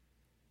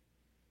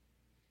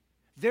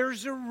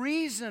 there's a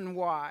reason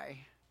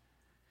why.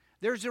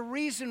 There's a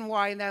reason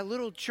why in that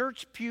little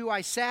church pew I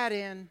sat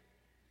in,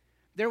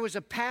 there was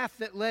a path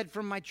that led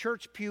from my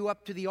church pew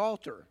up to the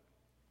altar.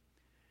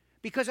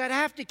 Because I'd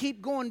have to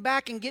keep going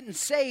back and getting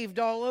saved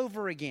all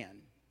over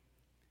again.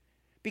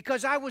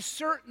 Because I was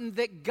certain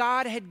that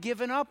God had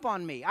given up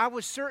on me. I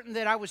was certain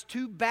that I was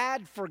too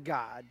bad for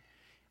God.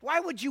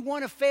 Why would you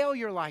want a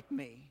failure like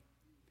me?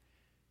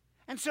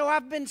 And so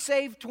I've been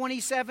saved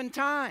 27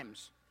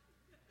 times.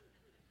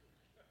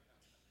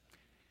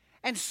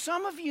 And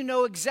some of you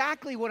know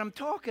exactly what I'm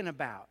talking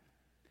about.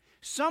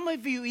 Some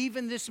of you,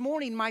 even this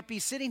morning, might be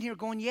sitting here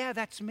going, yeah,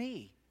 that's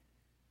me.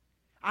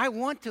 I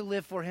want to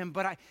live for Him,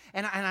 but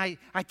I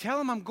tell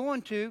Him I'm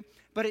going to,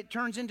 but it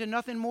turns into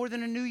nothing more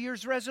than a New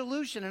Year's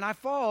resolution, and I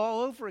fall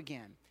all over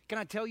again. Can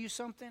I tell you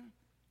something?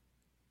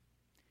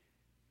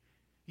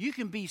 You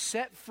can be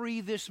set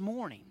free this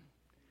morning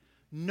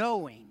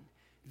knowing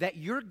that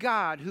your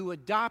God who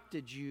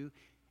adopted you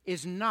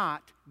is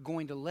not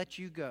going to let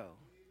you go.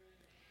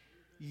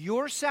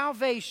 Your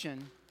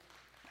salvation,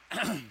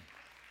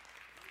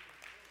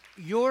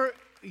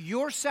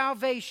 your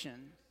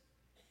salvation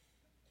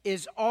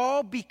is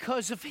all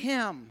because of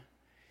Him.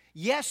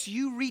 Yes,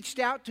 you reached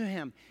out to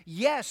Him.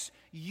 Yes,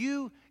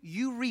 you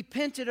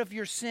repented of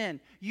your sin.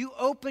 You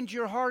opened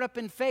your heart up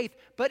in faith.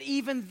 But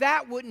even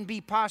that wouldn't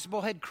be possible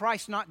had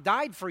Christ not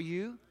died for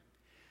you.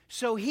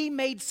 So He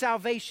made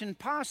salvation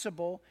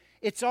possible.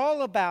 It's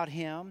all about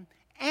Him.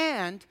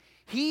 And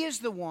He is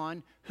the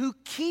one who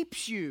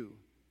keeps you.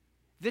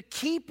 The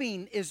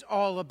keeping is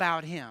all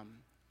about Him.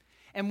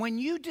 And when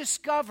you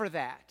discover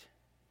that,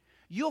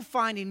 you'll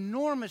find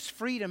enormous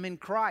freedom in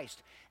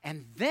Christ.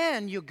 And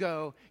then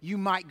you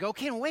might go,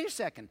 okay, wait a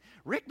second.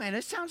 Rick, man,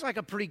 this sounds like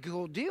a pretty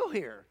cool deal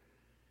here.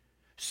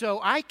 So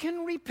I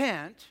can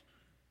repent,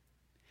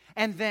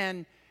 and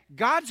then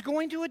God's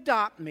going to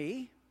adopt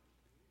me,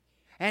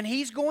 and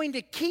He's going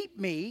to keep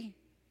me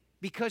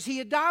because He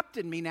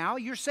adopted me now.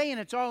 You're saying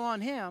it's all on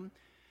Him.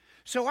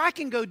 So I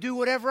can go do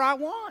whatever I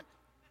want.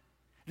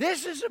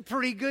 This is a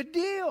pretty good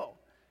deal.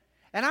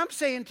 And I'm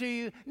saying to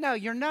you, no,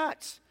 you're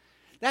nuts.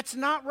 That's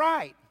not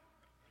right.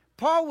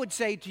 Paul would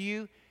say to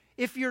you,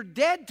 if you're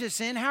dead to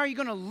sin, how are you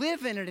going to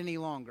live in it any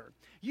longer?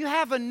 You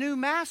have a new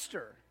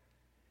master.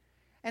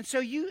 And so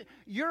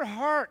your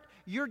heart,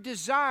 your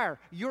desire,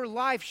 your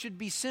life should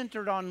be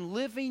centered on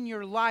living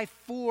your life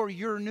for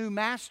your new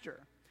master.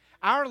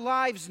 Our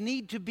lives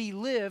need to be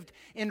lived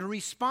in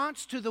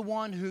response to the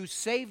one who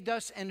saved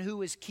us and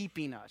who is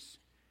keeping us.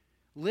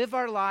 Live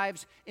our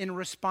lives in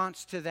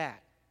response to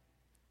that.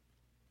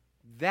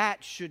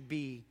 That should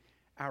be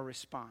our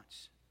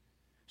response.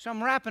 So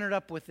I'm wrapping it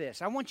up with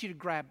this. I want you to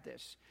grab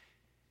this.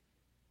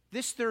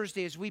 This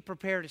Thursday, as we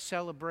prepare to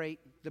celebrate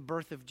the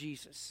birth of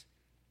Jesus,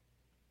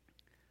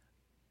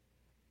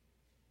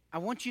 I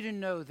want you to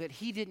know that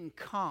He didn't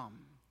come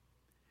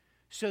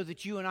so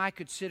that you and I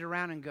could sit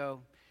around and go,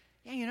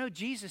 yeah, you know,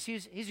 Jesus,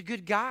 he's a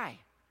good guy.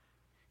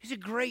 He's a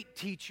great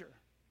teacher,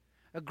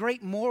 a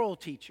great moral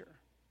teacher.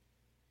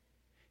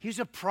 He's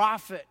a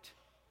prophet.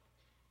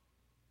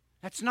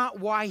 That's not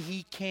why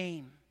He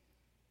came.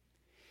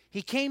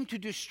 He came to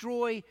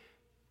destroy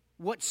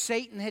what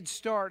Satan had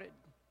started.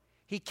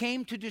 He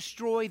came to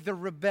destroy the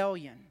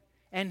rebellion,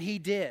 and He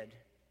did.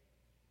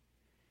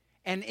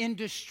 And in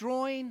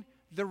destroying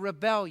the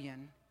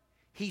rebellion,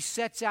 he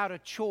sets out a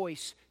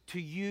choice to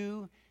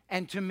you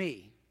and to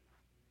me.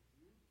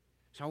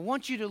 So I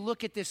want you to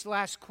look at this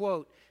last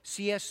quote.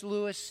 C.S.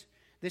 Lewis,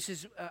 this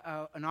is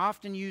an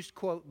often used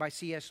quote by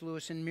C.S.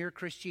 Lewis in Mere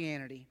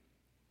Christianity.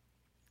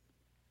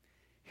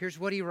 Here's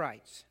what he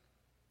writes.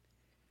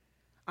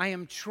 I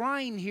am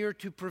trying here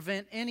to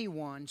prevent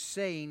anyone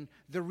saying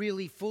the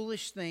really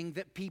foolish thing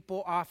that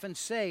people often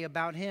say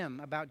about him,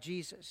 about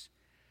Jesus.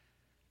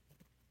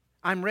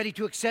 I'm ready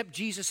to accept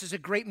Jesus as a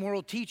great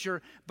moral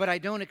teacher, but I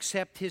don't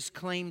accept his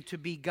claim to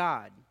be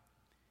God.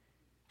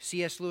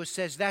 C.S. Lewis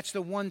says that's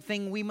the one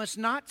thing we must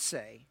not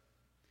say.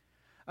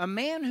 A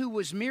man who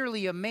was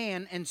merely a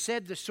man and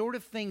said the sort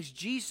of things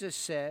Jesus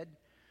said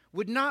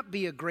would not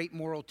be a great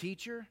moral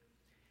teacher.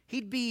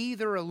 He'd be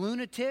either a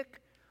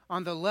lunatic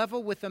on the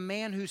level with a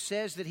man who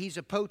says that he's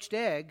a poached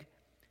egg,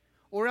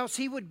 or else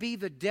he would be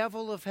the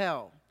devil of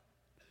hell.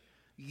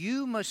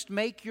 You must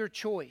make your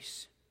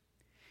choice.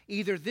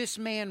 Either this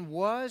man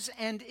was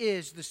and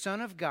is the Son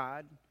of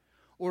God,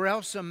 or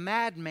else a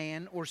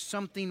madman or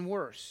something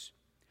worse.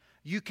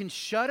 You can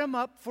shut him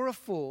up for a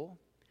fool,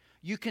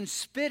 you can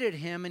spit at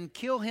him and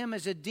kill him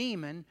as a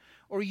demon,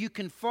 or you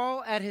can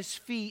fall at his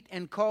feet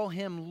and call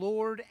him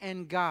Lord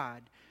and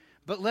God.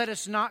 But let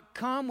us not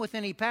come with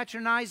any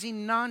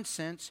patronizing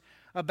nonsense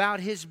about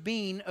his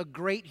being a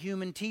great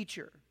human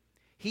teacher.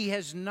 He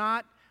has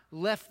not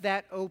left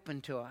that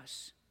open to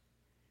us.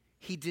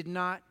 He did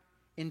not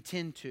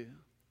intend to.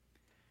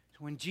 So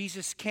when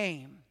Jesus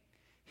came,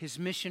 his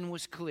mission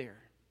was clear.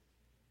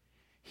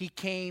 He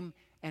came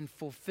and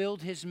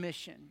fulfilled his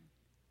mission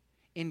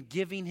in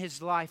giving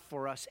his life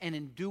for us, and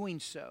in doing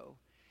so,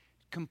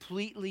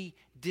 completely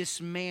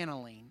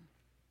dismantling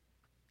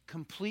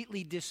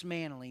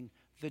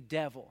the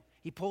devil.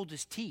 He pulled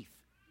his teeth.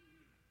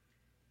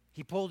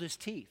 He pulled his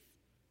teeth.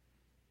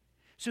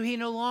 So he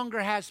no longer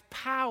has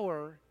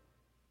power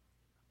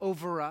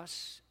over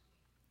us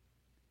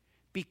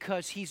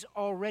because he's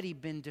already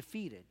been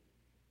defeated.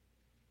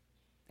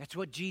 That's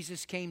what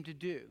Jesus came to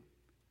do.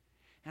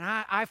 And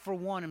I, for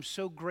one, am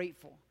so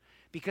grateful,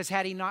 because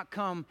had he not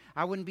come,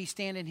 I wouldn't be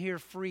standing here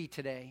free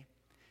today.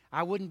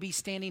 I wouldn't be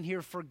standing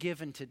here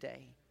forgiven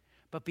today.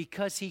 But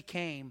because he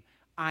came,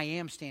 I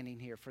am standing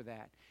here for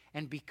that.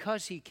 And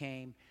because he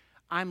came,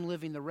 I'm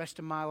living the rest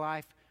of my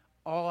life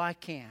all I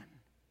can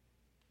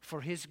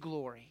for his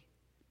glory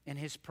and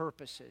his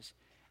purposes.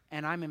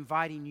 And I'm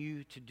inviting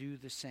you to do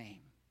the same.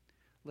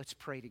 Let's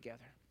pray together.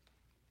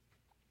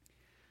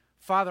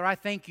 Father, I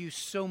thank you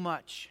so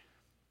much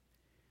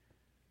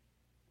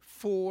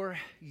for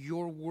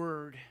your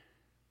word.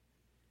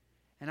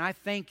 And I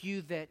thank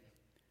you that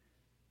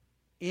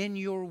in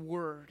your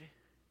word,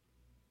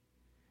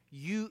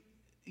 you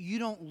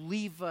don't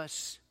leave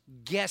us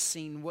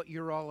guessing what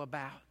you're all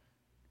about.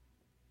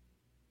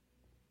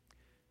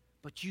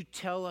 But you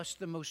tell us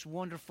the most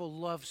wonderful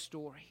love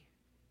story.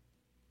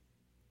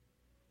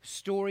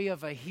 Story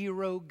of a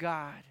hero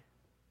God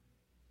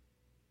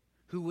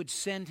who would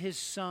send his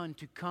Son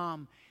to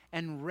come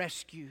and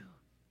rescue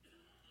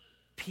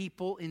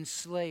people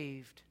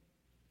enslaved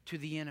to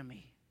the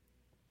enemy.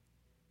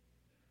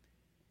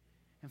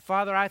 And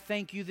Father, I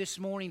thank you this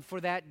morning for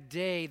that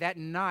day, that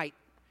night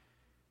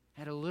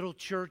at a little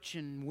church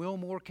in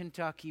Wilmore,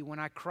 Kentucky, when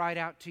I cried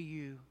out to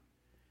you.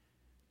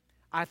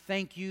 I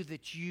thank you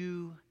that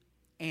you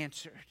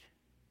answered,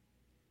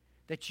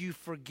 that you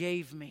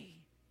forgave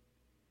me,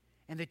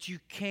 and that you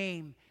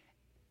came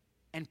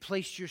and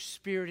placed your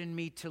Spirit in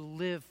me to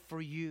live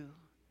for you.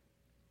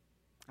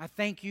 I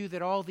thank you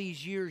that all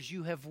these years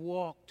you have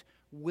walked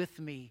with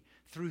me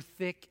through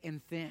thick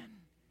and thin.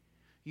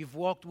 You've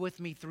walked with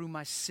me through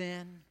my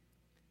sin,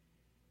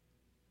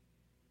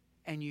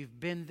 and you've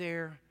been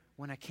there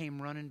when I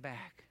came running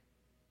back.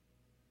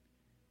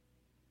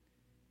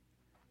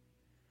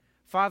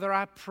 Father,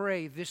 I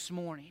pray this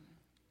morning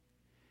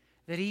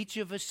that each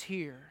of us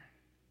here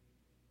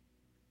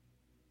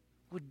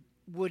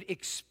would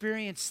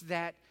experience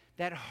that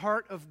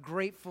heart of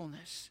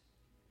gratefulness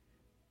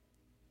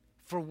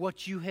for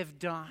what you have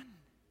done.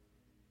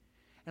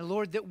 And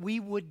Lord, that we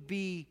would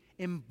be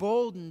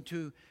emboldened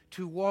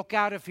to walk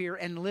out of here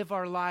and live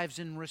our lives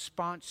in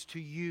response to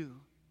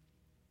you.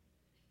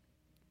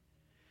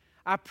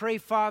 I pray,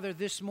 Father,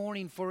 this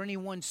morning for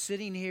anyone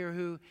sitting here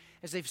who,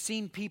 as they've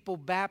seen people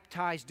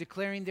baptized,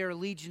 declaring their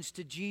allegiance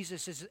to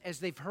Jesus, as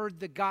they've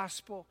heard the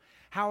gospel,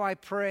 how I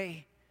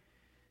pray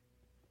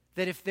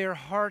that if their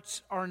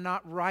hearts are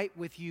not right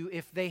with you,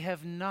 if they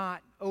have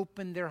not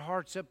opened their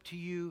hearts up to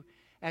you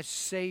as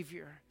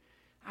Savior,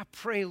 I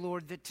pray,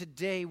 Lord, that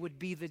today would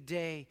be the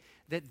day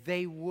that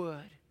they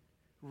would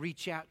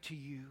reach out to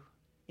you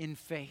in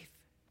faith.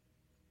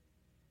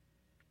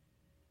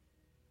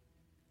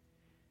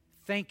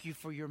 Thank you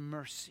for your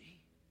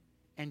mercy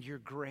and your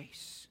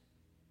grace.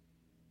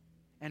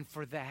 And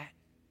for that,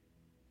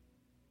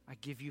 I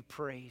give you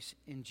praise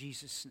in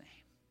Jesus'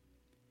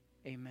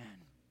 name. Amen.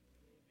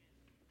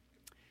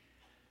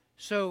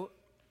 So,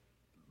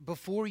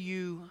 before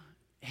you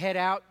head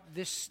out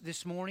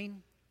this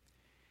morning,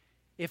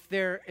 If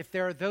there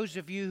are those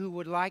of you who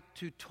would like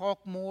to talk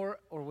more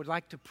or would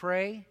like to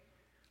pray,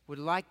 would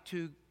like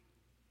to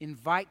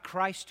invite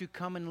Christ to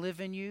come and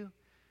live in you,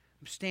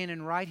 I'm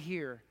standing right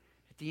here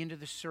at the end of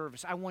the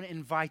service. I want to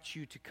invite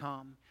you to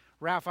come.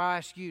 Ralph, I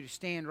ask you to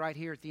stand right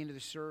here at the end of the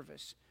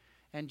service.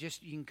 And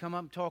just, you can come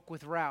up and talk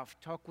with Ralph,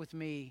 talk with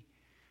me,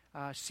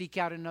 seek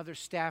out another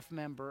staff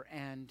member,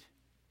 and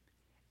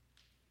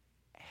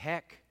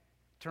heck,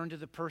 turn to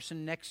the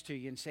person next to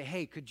you and say,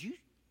 hey, could you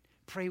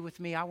pray with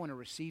me? I want to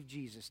receive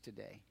Jesus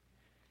today.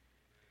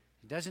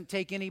 It doesn't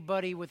take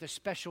anybody with a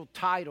special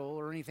title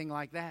or anything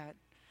like that.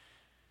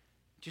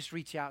 Just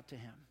reach out to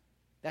him.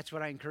 That's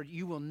what I encourage.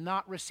 You will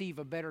not receive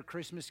a better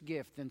Christmas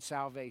gift than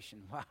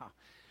salvation. Wow,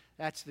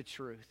 that's the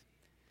truth.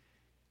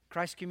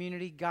 Christ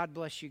Community, God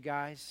bless you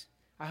guys.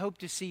 I hope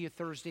to see you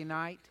Thursday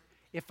night.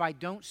 If I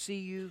don't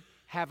see you,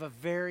 have a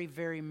very,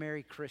 very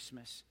Merry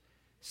Christmas.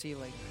 See you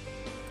later.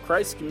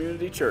 Christ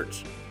Community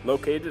Church,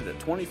 located at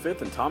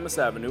 25th and Thomas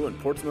Avenue in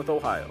Portsmouth,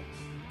 Ohio.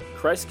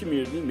 Christ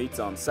Community meets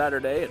on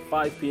Saturday at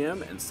 5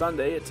 p.m. and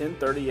Sunday at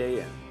 10:30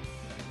 a.m.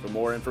 For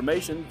more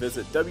information,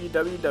 visit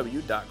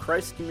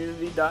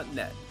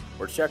www.christcommunity.net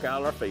or check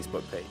out our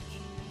Facebook page.